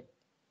would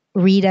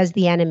read as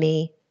the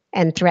enemy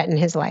and threaten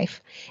his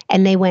life.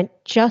 And they went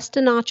just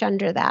a notch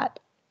under that.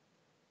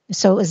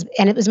 So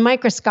it was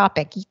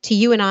microscopic. To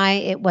you and I,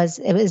 it was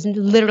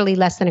literally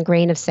less than a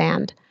grain of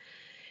sand.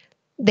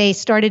 They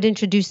started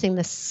introducing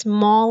the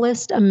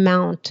smallest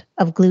amount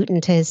of gluten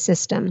to his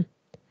system.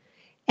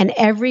 And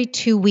every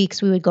 2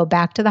 weeks, we would go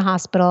back to the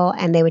hospital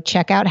and they would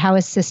check out how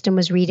his system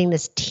was reading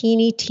this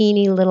teeny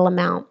little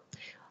amount.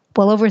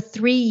 Well, over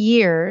 3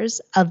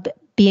 years of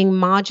being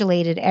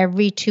modulated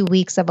every 2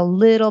 weeks of a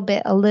little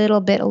bit,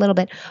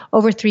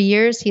 over 3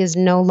 years, he is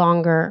no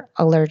longer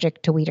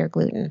allergic to wheat or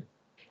gluten.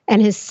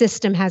 And his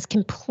system has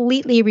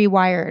completely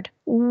rewired,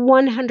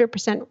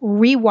 100%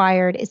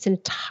 rewired its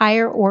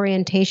entire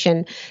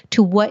orientation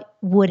to what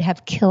would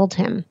have killed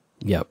him.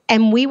 Yep.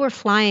 And we were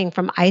flying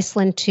from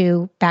Iceland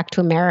back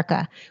to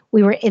America.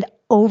 We were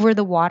over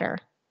the water,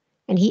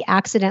 and he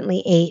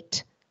accidentally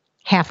ate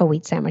half a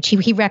wheat sandwich.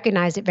 He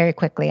recognized it very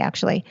quickly,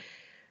 actually.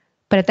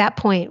 But at that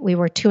point, we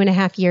were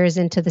 2.5 years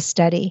into the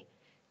study.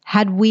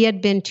 Had we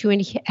been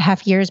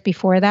 2.5 years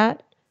before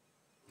that,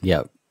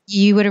 yep,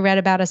 you would have read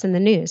about us in the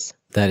news.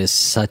 That is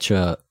such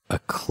a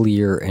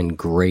clear and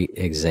great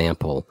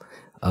example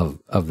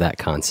of that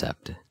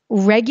concept.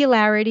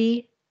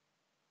 Regularity,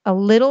 a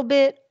little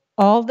bit,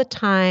 all the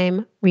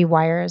time,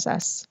 rewires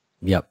us.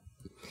 Yep.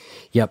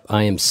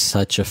 I am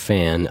such a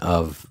fan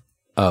of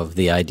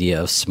the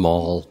idea of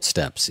small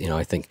steps. You know,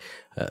 I think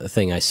a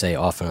thing I say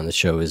often on the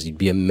show is you'd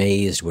be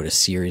amazed what a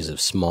series of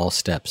small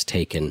steps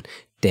taken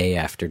day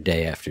after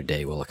day after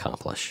day will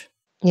accomplish.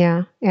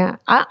 Yeah.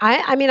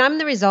 I mean, I'm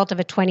the result of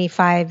a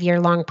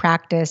 25-year-long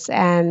practice.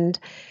 And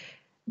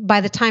by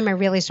the time I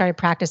really started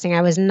practicing,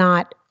 I was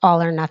not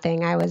all or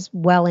nothing. I was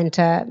well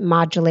into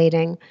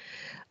modulating.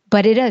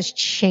 But it has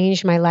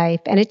changed my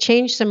life, and it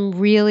changed some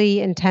really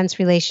intense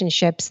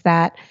relationships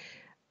that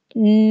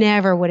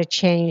never would have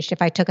changed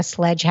if I took a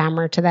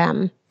sledgehammer to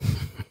them.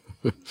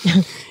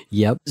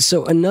 Yep.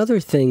 So another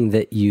thing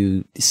that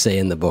you say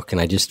in the book,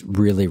 and I just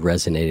really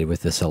resonated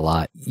with this a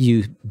lot,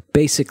 you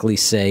basically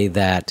say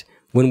that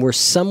when we're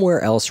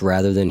somewhere else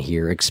rather than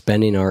here,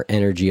 expending our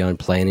energy on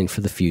planning for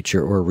the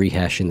future or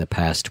rehashing the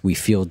past, we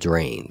feel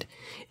drained.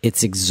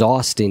 It's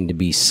exhausting to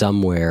be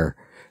somewhere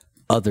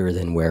other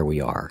than where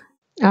we are.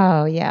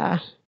 Oh, yeah.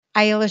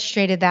 I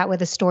illustrated that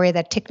with a story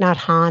that Thich Nhat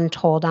Hanh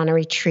told on a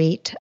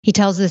retreat. He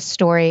tells this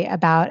story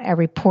about a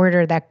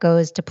reporter that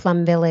goes to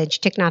Plum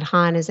Village. Thich Nhat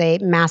Hanh is a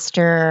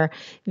master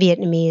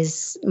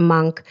Vietnamese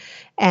monk,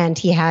 and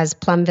he has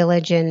Plum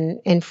Village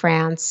in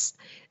France.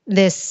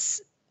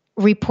 This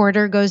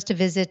reporter goes to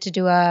visit to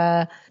do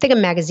a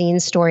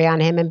magazine story on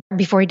him. And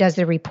before he does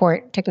the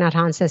report, Thich Nhat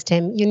Hanh says to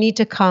him, "You need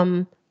to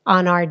come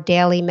on our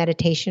daily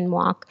meditation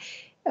walk.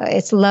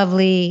 It's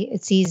lovely,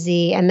 it's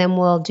easy, and then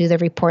we'll do the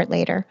report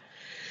later."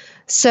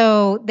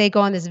 So they go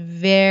on this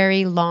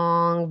very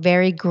long,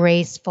 very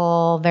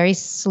graceful, very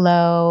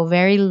slow,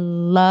 very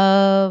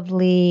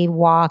lovely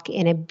walk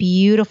in a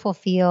beautiful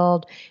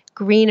field,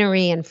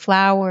 greenery and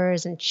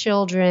flowers and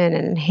children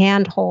and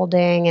hand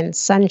holding and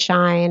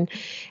sunshine.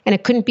 And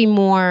it couldn't be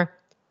more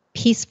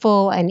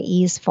peaceful and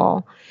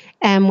easeful.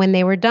 And when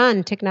they were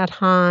done, Thich Nhat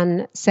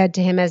Hanh said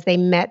to him as they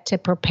met to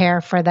prepare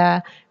for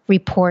the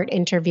report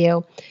interview,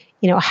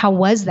 "How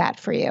was that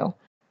for you?"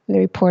 And the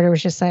reporter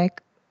was just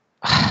like,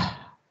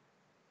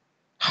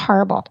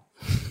 "Horrible.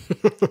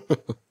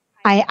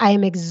 I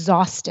am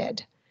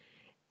exhausted."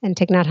 And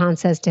Thich Nhat Hanh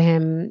says to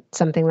him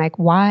something like,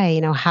 "Why?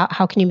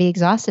 How can you be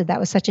exhausted? That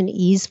was such an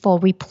easeful,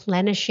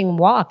 replenishing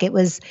walk. It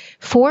was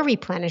for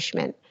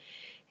replenishment."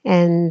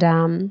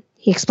 And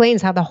he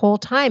explains how the whole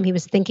time he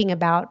was thinking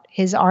about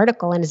his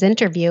article and his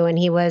interview, and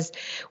he was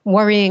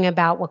worrying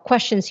about what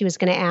questions he was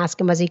going to ask,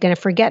 and was he going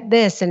to forget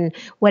this, and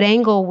what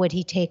angle would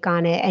he take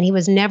on it? And he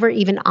was never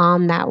even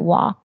on that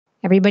walk.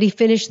 Everybody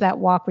finished that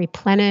walk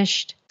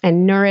replenished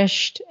and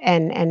nourished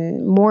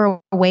and more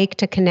awake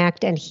to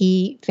connect, and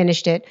he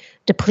finished it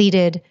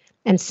depleted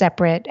and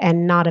separate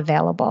and not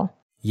available.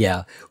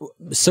 Yeah.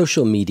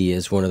 Social media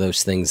is one of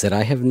those things that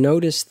I have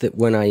noticed that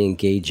when I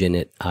engage in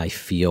it, I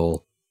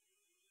feel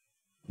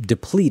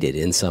depleted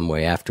in some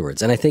way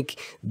afterwards. And I think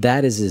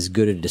that is as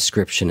good a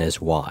description as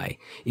why,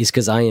 is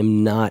because I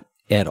am not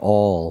at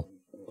all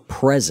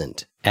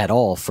present at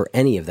all for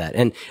any of that.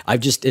 And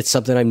it's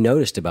something I've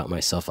noticed about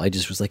myself. I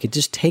just was like, it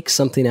just takes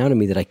something out of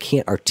me that I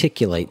can't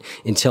articulate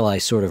until I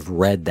sort of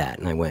read that.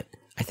 And I went,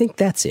 I think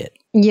that's it.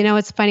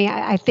 It's funny.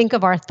 I think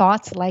of our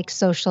thoughts like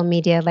social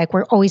media, like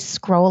we're always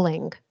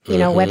scrolling,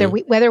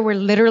 whether we're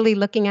literally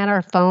looking at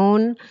our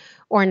phone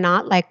or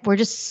not, like we're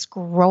just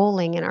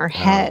scrolling in our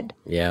head.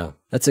 Yeah.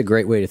 That's a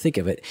great way to think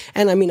of it.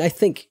 And I mean, I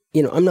think,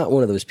 I'm not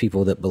one of those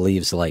people that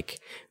believes like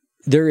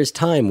there is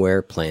time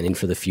where planning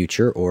for the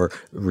future or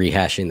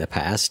rehashing the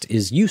past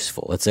is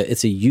useful.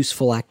 It's a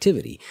useful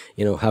activity.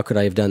 How could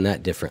I have done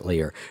that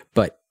differently?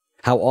 But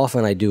how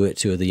often I do it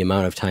to the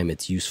amount of time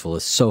it's useful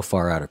is so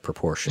far out of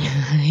proportion.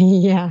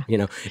 Yeah.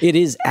 It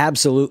is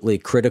absolutely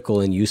critical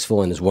and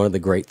useful and is one of the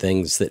great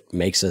things that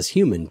makes us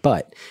human.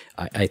 But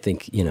I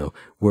think,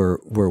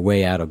 we're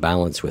way out of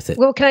balance with it.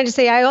 Well, can I just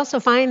say, I also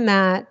find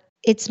that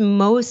it's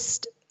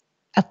most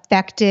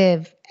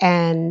effective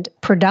and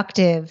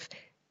productive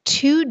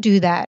to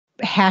do that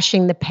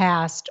hashing the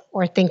past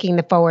or thinking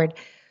the forward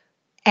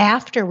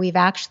after we've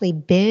actually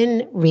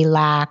been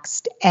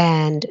relaxed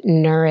and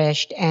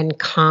nourished and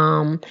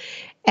calm.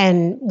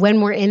 And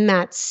when we're in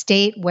that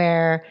state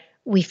where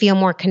we feel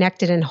more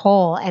connected and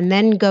whole, and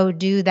then go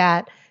do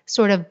that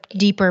sort of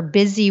deeper,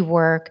 busy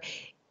work,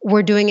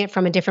 we're doing it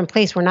from a different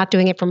place. We're not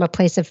doing it from a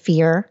place of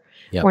fear.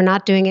 Yep. We're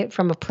not doing it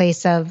from a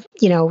place of,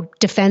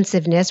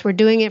 defensiveness. We're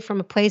doing it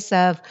from a place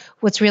of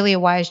what's really a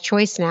wise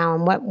choice now,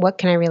 and what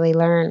can I really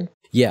learn?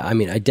 Yeah, I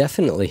mean, I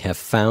definitely have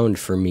found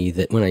for me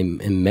that when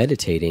I'm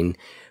meditating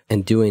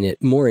and doing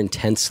it more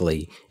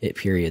intensely at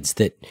periods,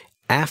 that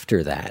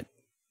after that,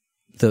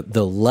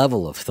 the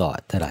level of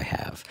thought that I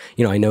have,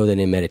 I know that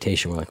in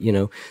meditation, we're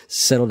like,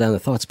 settle down the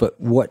thoughts,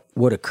 but what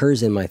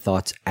occurs in my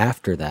thoughts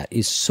after that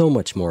is so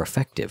much more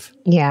effective.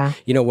 Yeah.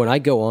 When I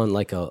go on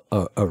like a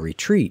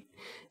retreat,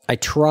 I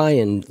try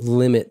and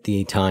limit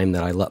the time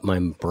that I let my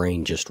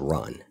brain just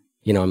run.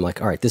 I'm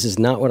like, all right, this is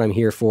not what I'm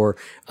here for.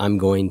 I'm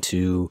going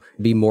to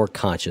be more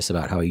conscious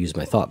about how I use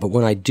my thought. But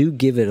when I do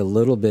give it a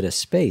little bit of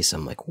space,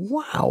 I'm like,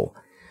 wow,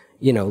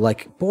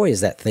 like, boy,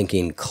 is that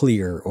thinking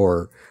clear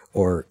or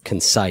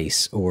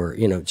concise or,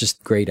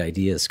 just great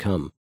ideas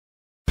come.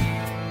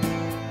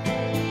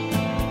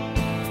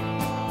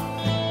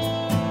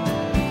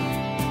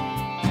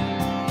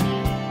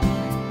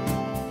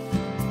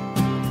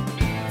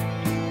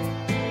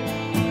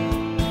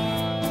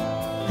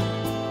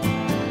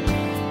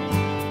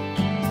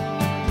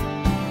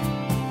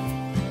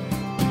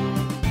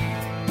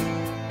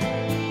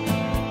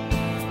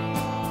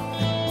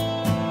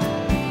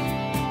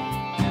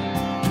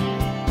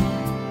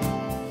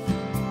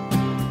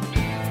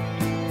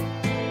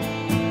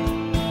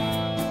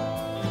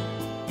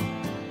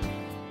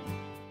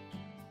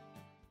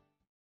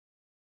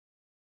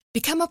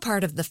 Become a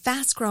part of the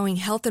fast-growing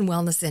health and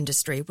wellness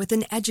industry with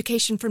an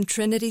education from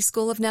Trinity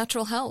School of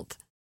Natural Health.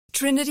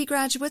 Trinity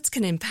graduates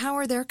can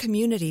empower their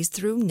communities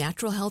through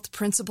natural health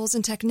principles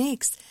and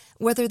techniques,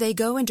 whether they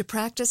go into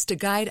practice to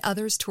guide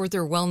others toward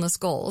their wellness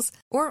goals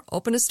or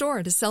open a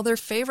store to sell their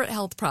favorite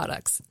health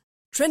products.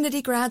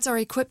 Trinity grads are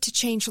equipped to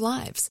change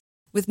lives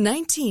with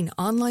 19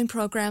 online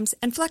programs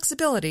and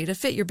flexibility to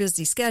fit your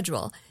busy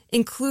schedule,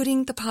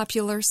 including the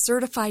popular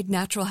Certified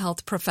Natural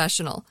Health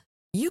Professional.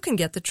 You can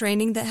get the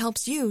training that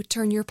helps you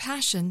turn your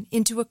passion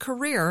into a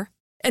career.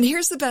 And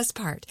here's the best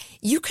part.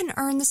 You can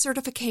earn the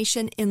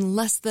certification in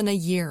less than a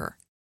year.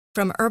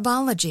 From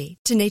herbology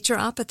to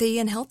naturopathy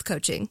and health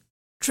coaching,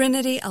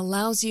 Trinity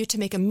allows you to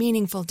make a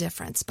meaningful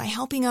difference by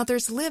helping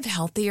others live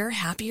healthier,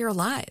 happier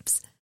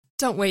lives.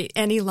 Don't wait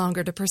any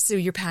longer to pursue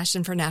your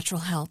passion for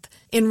natural health.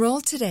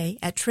 Enroll today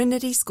at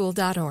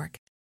trinityschool.org.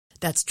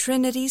 That's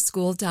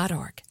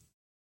trinityschool.org.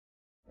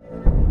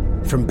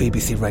 From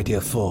BBC Radio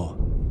 4,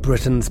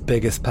 Britain's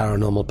biggest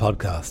paranormal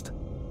podcast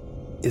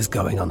is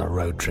going on a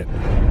road trip.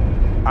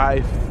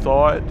 I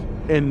thought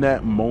in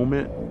that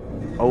moment,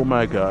 oh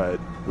my God,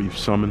 we've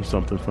summoned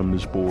something from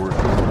this board.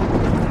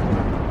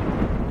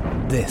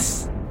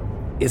 This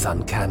is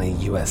Uncanny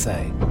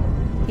USA.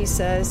 He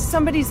says,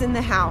 somebody's in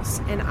the house,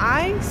 and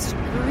I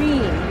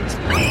screamed.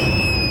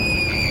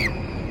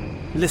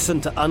 Listen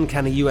to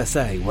Uncanny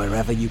USA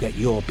wherever you get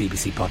your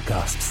BBC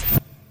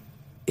podcasts,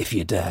 if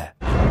you dare.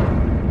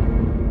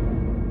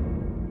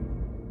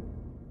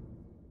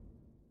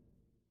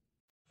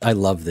 I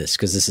love this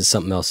because this is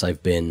something else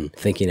I've been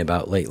thinking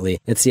about lately.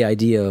 It's the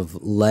idea of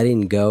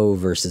letting go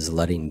versus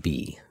letting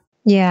be.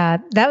 Yeah,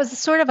 that was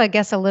sort of, I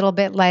guess, a little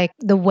bit like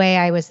the way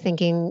I was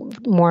thinking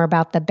more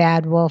about the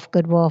bad wolf,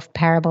 good wolf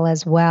parable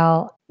as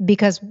well.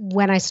 Because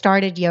when I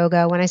started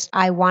yoga,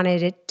 I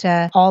wanted it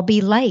to all be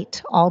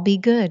light, all be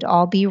good,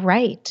 all be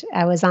right.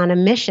 I was on a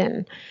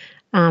mission.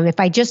 If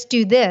I just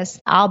do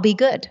this, I'll be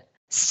good.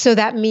 So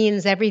that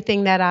means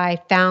everything that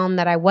I found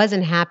that I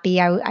wasn't happy,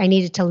 I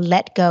needed to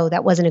let go.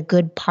 That wasn't a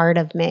good part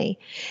of me.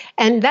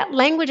 And that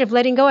language of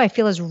letting go, I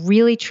feel, is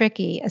really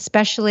tricky,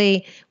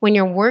 especially when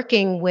you're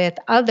working with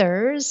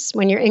others,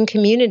 when you're in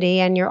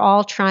community and you're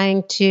all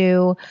trying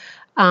to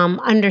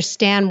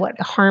understand what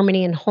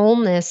harmony and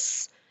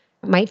wholeness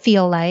might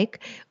feel like.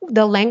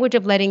 The language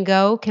of letting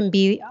go can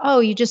be,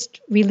 oh, you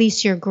just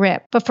release your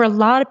grip. But for a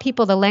lot of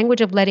people, the language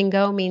of letting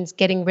go means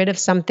getting rid of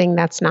something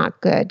that's not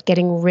good,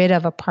 getting rid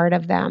of a part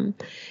of them.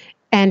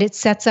 And it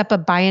sets up a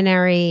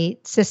binary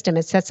system.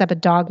 It sets up a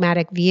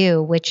dogmatic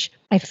view, which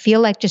I feel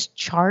like just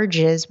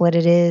charges what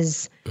it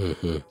is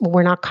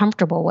we're not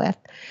comfortable with.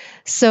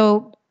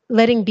 So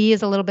letting be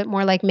is a little bit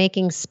more like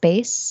making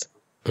space.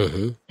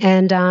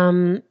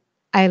 And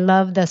I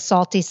love the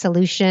salty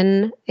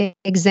solution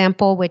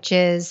example, which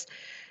is,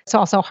 it's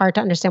also hard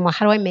to understand, well,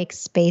 how do I make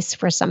space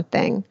for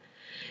something?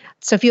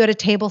 So if you had a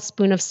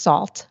tablespoon of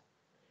salt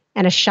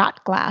and a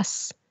shot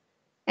glass,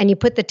 and you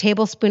put the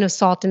tablespoon of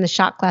salt in the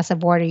shot glass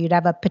of water, you'd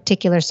have a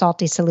particular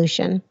salty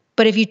solution.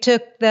 But if you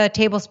took the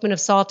tablespoon of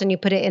salt and you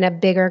put it in a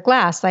bigger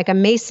glass, like a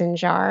mason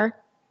jar,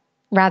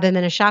 rather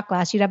than a shot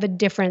glass, you'd have a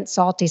different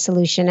salty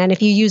solution. And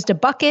if you used a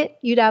bucket,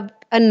 you'd have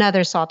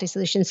another salty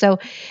solution. So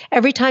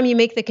every time you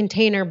make the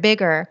container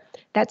bigger,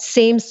 that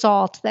same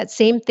salt, that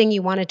same thing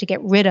you wanted to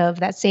get rid of,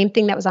 that same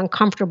thing that was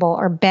uncomfortable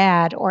or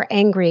bad or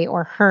angry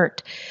or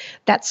hurt,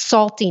 that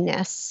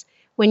saltiness,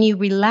 when you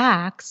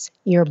relax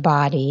your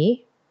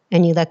body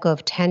and you let go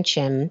of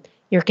tension,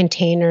 your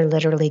container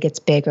literally gets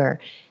bigger.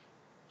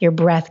 Your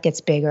breath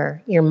gets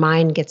bigger, your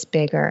mind gets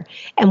bigger.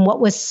 And what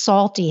was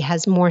salty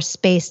has more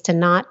space to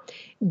not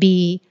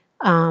be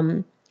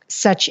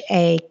such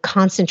a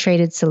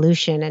concentrated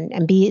solution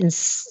and be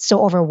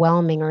so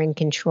overwhelming or in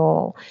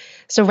control.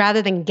 So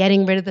rather than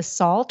getting rid of the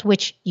salt,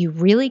 which you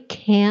really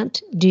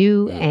can't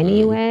do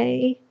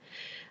anyway,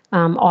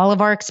 all of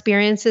our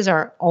experiences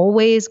are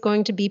always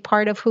going to be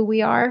part of who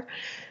we are,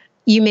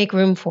 you make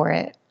room for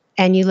it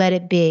and you let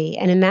it be.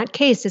 And in that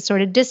case, it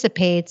sort of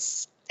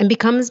dissipates and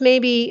becomes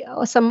maybe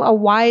a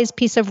wise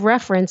piece of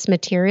reference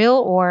material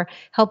or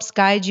helps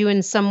guide you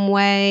in some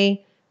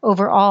way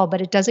overall,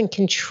 but it doesn't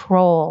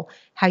control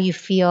how you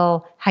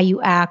feel, how you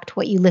act,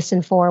 what you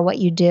listen for, what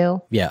you do.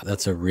 Yeah,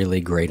 that's a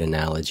really great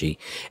analogy.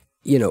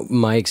 You know,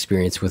 my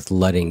experience with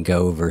letting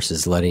go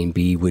versus letting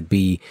be would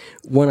be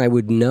when I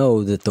would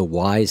know that the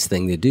wise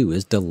thing to do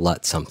is to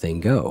let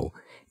something go.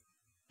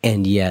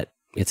 And yet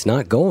it's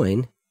not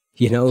going,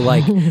 you know,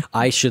 like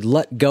I should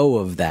let go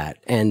of that.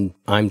 And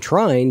I'm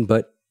trying,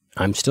 but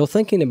I'm still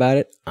thinking about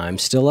it. I'm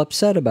still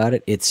upset about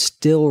it. It's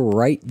still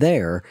right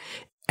there.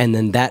 And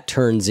then that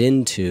turns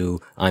into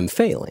I'm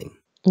failing.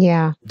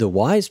 Yeah. The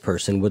wise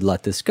person would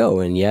let this go.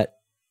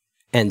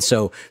 And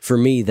so for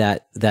me,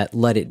 that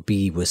let it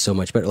be was so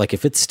much better. Like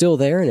if it's still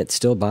there and it's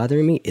still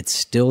bothering me, it's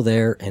still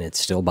there and it's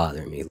still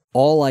bothering me.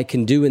 All I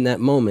can do in that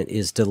moment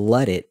is to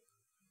let it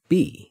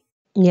be.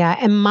 Yeah.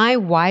 And my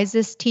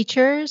wisest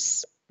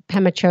teachers,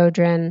 Pema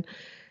Chodron,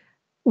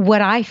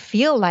 what I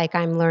feel like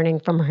I'm learning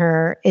from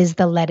her is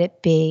the let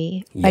it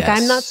be. Like,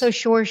 I'm not so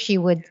sure she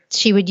would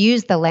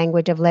use the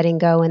language of letting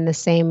go in the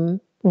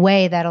same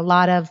way that a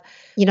lot of,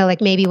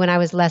 like maybe when I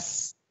was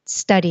less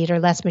studied or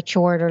less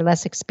matured or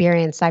less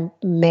experienced, I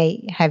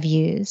may have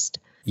used.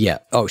 Yeah.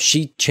 Oh,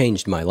 she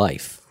changed my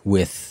life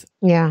with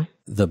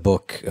the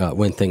book,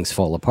 When Things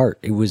Fall Apart.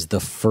 It was the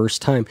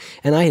first time,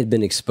 and I had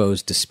been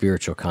exposed to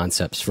spiritual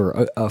concepts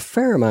for a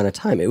fair amount of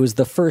time. It was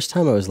the first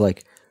time I was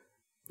like,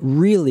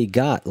 really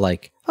got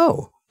like,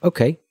 oh,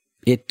 okay,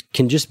 it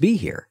can just be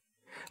here.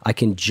 I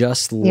can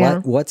just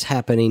let what's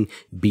happening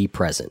be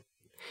present,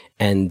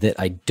 and that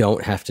I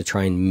don't have to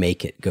try and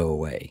make it go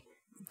away.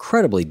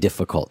 Incredibly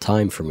difficult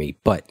time for me,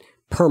 but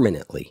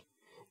permanently,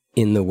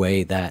 in the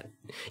way that,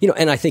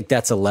 and I think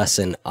that's a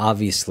lesson,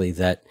 obviously,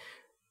 that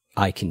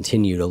I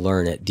continue to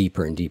learn at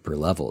deeper and deeper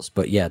levels.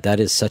 But yeah,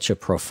 that is such a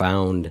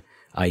profound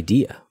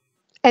idea.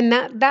 And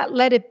that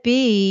let it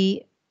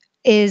be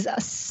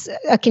is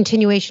a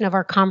continuation of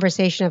our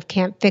conversation of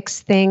can't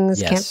fix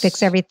things, can't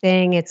fix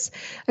everything. It's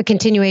a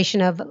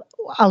continuation of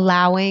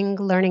allowing,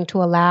 learning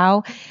to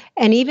allow.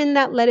 And even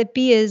that let it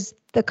be is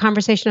the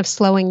conversation of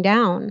slowing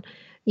down,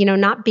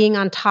 not being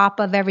on top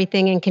of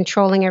everything and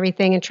controlling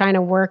everything and trying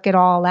to work it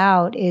all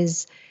out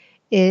is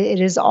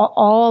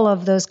all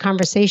of those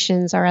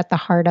conversations are at the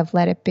heart of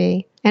Let It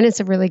Be. And it's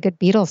a really good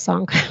Beatles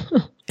song.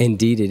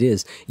 Indeed it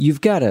is.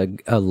 You've got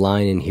a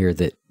line in here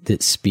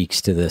that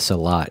speaks to this a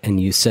lot. And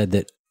you said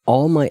that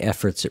all my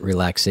efforts at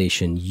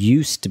relaxation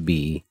used to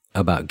be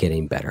about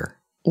getting better.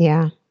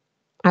 Yeah.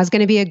 I was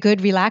going to be a good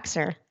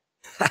relaxer.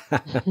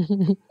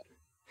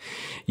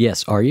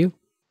 Yes. Are you?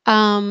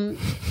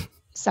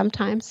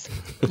 Sometimes.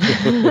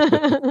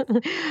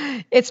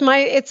 It's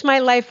my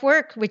life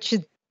work, which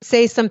should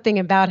say something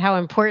about how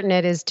important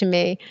it is to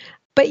me.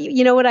 But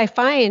what I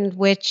find,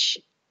 which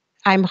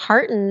I'm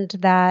heartened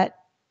that,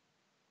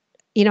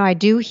 I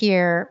do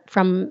hear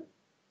from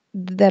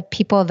the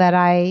people that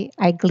I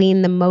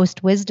glean the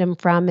most wisdom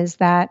from, is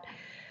that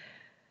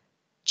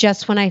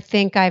just when I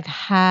think I've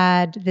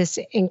had this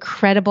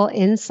incredible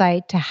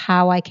insight to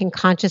how I can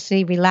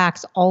consciously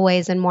relax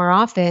always and more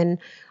often,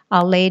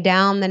 I'll lay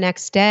down the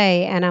next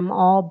day and I'm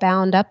all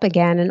bound up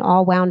again and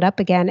all wound up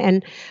again.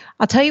 And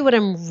I'll tell you what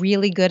I'm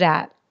really good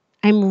at.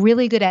 I'm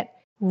really good at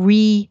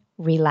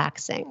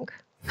relaxing.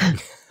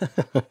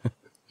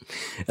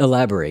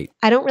 Elaborate.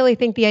 I don't really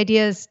think the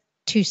idea is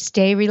to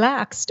stay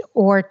relaxed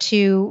or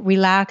to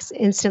relax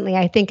instantly.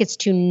 I think it's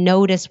to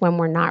notice when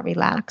we're not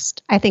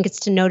relaxed. I think it's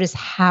to notice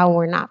how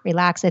we're not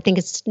relaxed. I think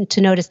it's to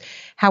notice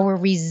how we're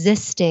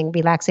resisting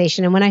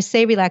relaxation. And when I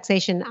say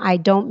relaxation, I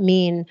don't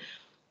mean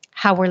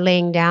how we're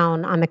laying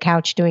down on the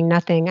couch doing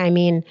nothing. I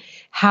mean,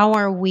 how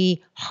are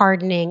we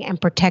hardening and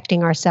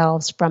protecting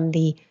ourselves from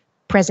the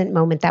present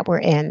moment that we're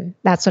in?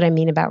 That's what I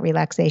mean about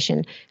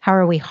relaxation. How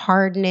are we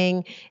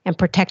hardening and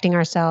protecting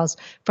ourselves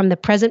from the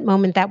present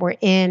moment that we're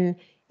in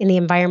the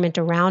environment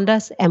around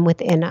us and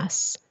within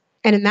us?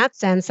 And in that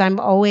sense, I'm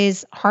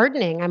always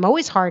hardening. I'm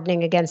always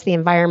hardening against the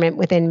environment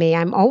within me.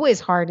 I'm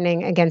always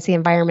hardening against the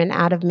environment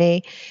out of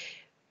me.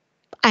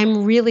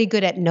 I'm really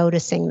good at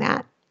noticing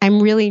that. I'm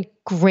really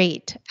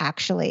great,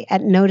 actually,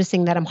 at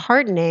noticing that I'm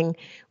hardening,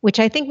 which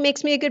I think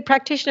makes me a good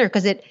practitioner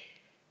because it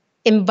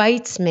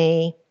invites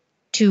me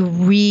to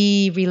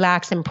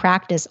relax and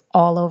practice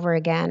all over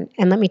again.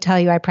 And let me tell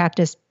you, I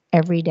practice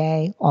every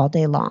day, all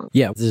day long.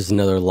 Yeah, this is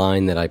another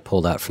line that I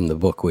pulled out from the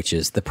book, which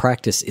is the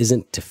practice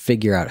isn't to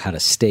figure out how to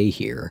stay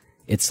here.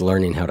 It's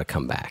learning how to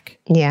come back.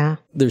 Yeah.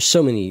 There's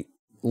so many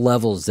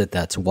levels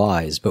that's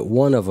wise, but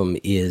one of them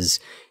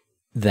is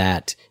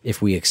that if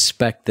we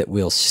expect that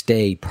we'll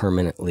stay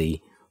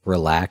permanently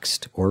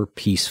relaxed or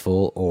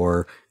peaceful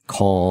or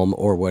calm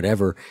or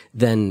whatever,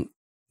 then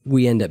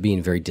we end up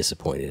being very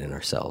disappointed in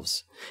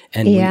ourselves.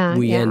 And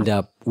we end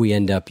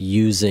up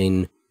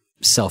using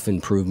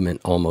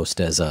self-improvement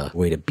almost as a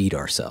way to beat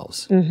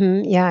ourselves.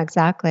 Mm-hmm. Yeah,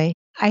 exactly.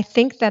 I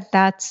think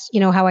that's,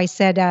 how I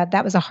said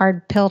that was a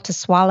hard pill to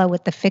swallow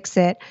with the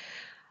fix-it.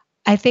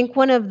 I think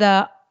one of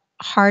the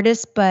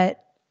hardest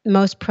but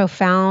most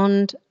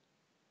profound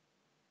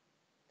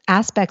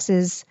aspects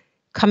is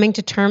coming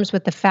to terms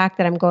with the fact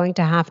that I'm going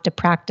to have to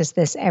practice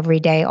this every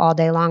day, all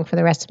day long for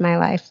the rest of my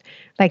life.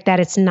 Like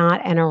that it's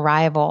not an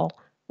arrival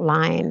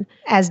line.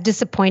 As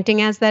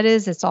disappointing as that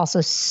is, it's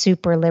also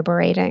super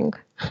liberating.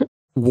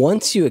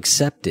 Once you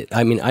accept it,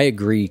 I mean, I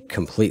agree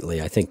completely.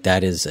 I think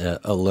that is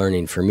a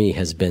learning for me,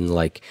 has been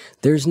like,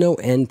 there's no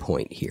end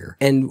point here.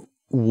 And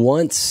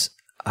once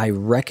I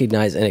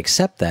recognize and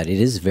accept that, it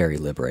is very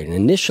liberating.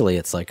 Initially,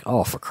 it's like,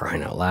 oh, for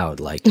crying out loud,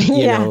 like,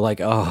 you know, like,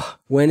 oh,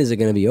 when is it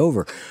going to be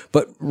over?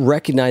 But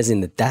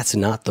recognizing that that's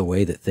not the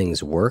way that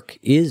things work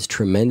is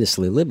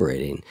tremendously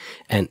liberating.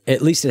 And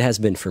at least it has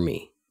been for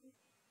me.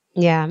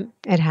 Yeah,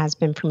 it has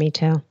been for me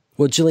too.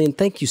 Well, Jillian,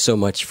 thank you so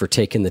much for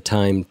taking the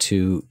time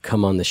to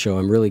come on the show.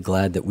 I'm really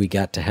glad that we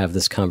got to have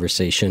this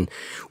conversation.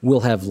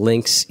 We'll have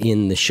links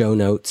in the show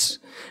notes.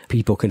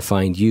 People can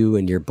find you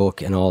and your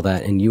book and all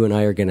that. And you and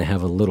I are going to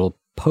have a little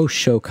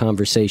post-show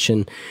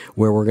conversation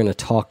where we're going to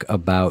talk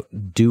about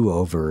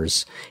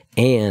do-overs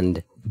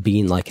and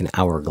being like an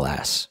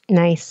hourglass.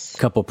 Nice.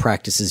 Couple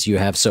practices you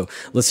have. So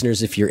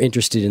listeners, if you're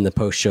interested in the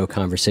post-show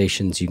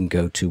conversations, you can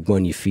go to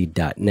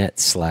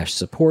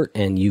oneyoufeed.net/support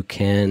and you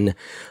can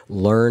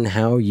learn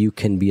how you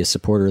can be a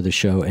supporter of the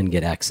show and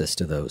get access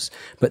to those.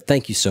 But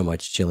thank you so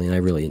much, Jillian. I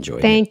really enjoyed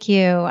it. Thank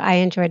you. I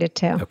enjoyed it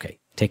too. Okay.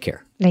 Take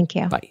care. Thank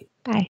you. Bye.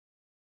 Bye.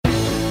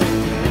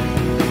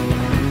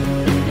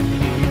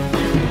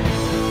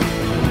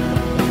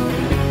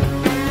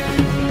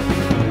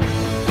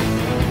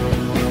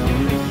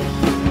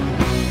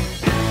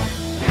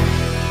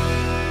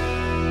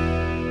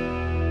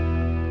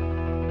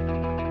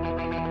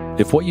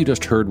 If what you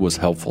just heard was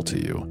helpful to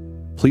you,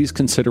 please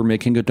consider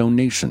making a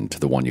donation to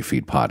the One You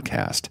Feed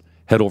podcast.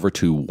 Head over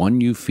to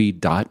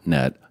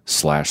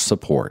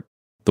oneyoufeed.net/support.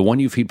 The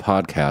One You Feed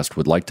podcast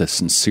would like to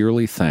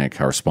sincerely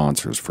thank our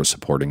sponsors for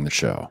supporting the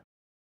show.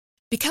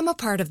 Become a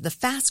part of the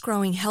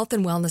fast-growing health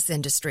and wellness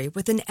industry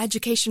with an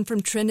education from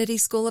Trinity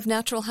School of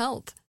Natural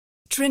Health.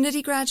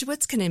 Trinity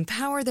graduates can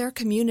empower their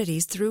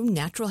communities through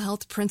natural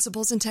health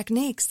principles and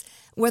techniques,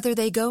 whether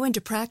they go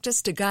into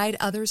practice to guide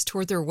others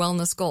toward their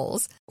wellness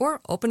goals or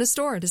open a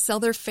store to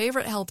sell their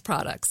favorite health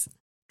products.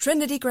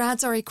 Trinity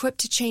grads are equipped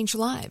to change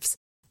lives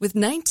with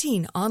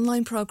 19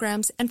 online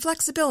programs and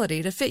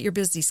flexibility to fit your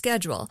busy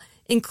schedule,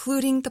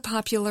 including the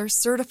popular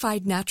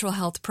Certified Natural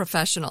Health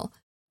Professional.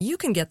 You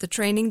can get the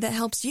training that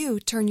helps you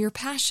turn your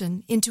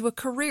passion into a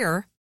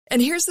career.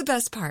 And here's the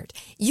best part.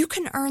 You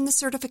can earn the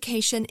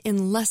certification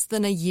in less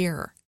than a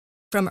year.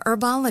 From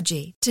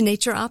herbology to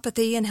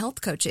naturopathy and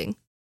health coaching,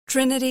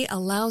 Trinity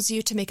allows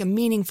you to make a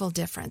meaningful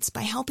difference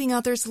by helping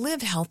others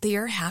live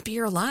healthier,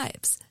 happier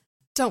lives.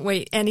 Don't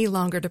wait any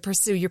longer to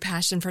pursue your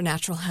passion for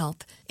natural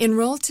health.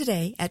 Enroll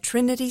today at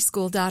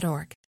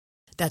trinityschool.org.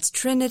 That's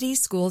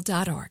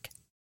trinityschool.org.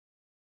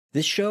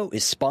 This show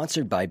is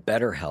sponsored by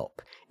BetterHelp.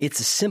 It's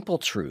a simple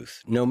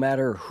truth. No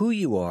matter who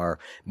you are,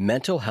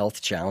 mental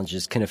health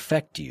challenges can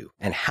affect you,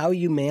 and how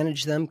you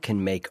manage them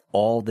can make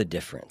all the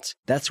difference.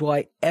 That's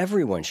why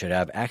everyone should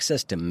have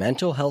access to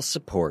mental health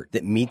support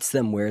that meets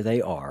them where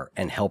they are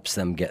and helps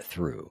them get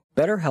through.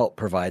 BetterHelp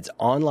provides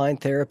online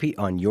therapy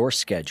on your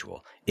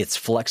schedule. It's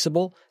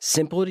flexible,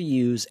 simple to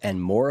use, and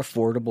more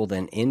affordable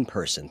than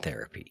in-person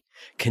therapy.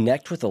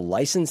 Connect with a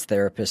licensed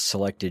therapist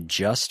selected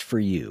just for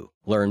you.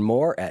 Learn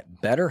more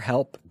at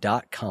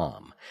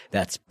BetterHelp.com.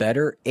 That's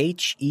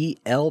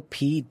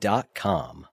BetterHelp.com.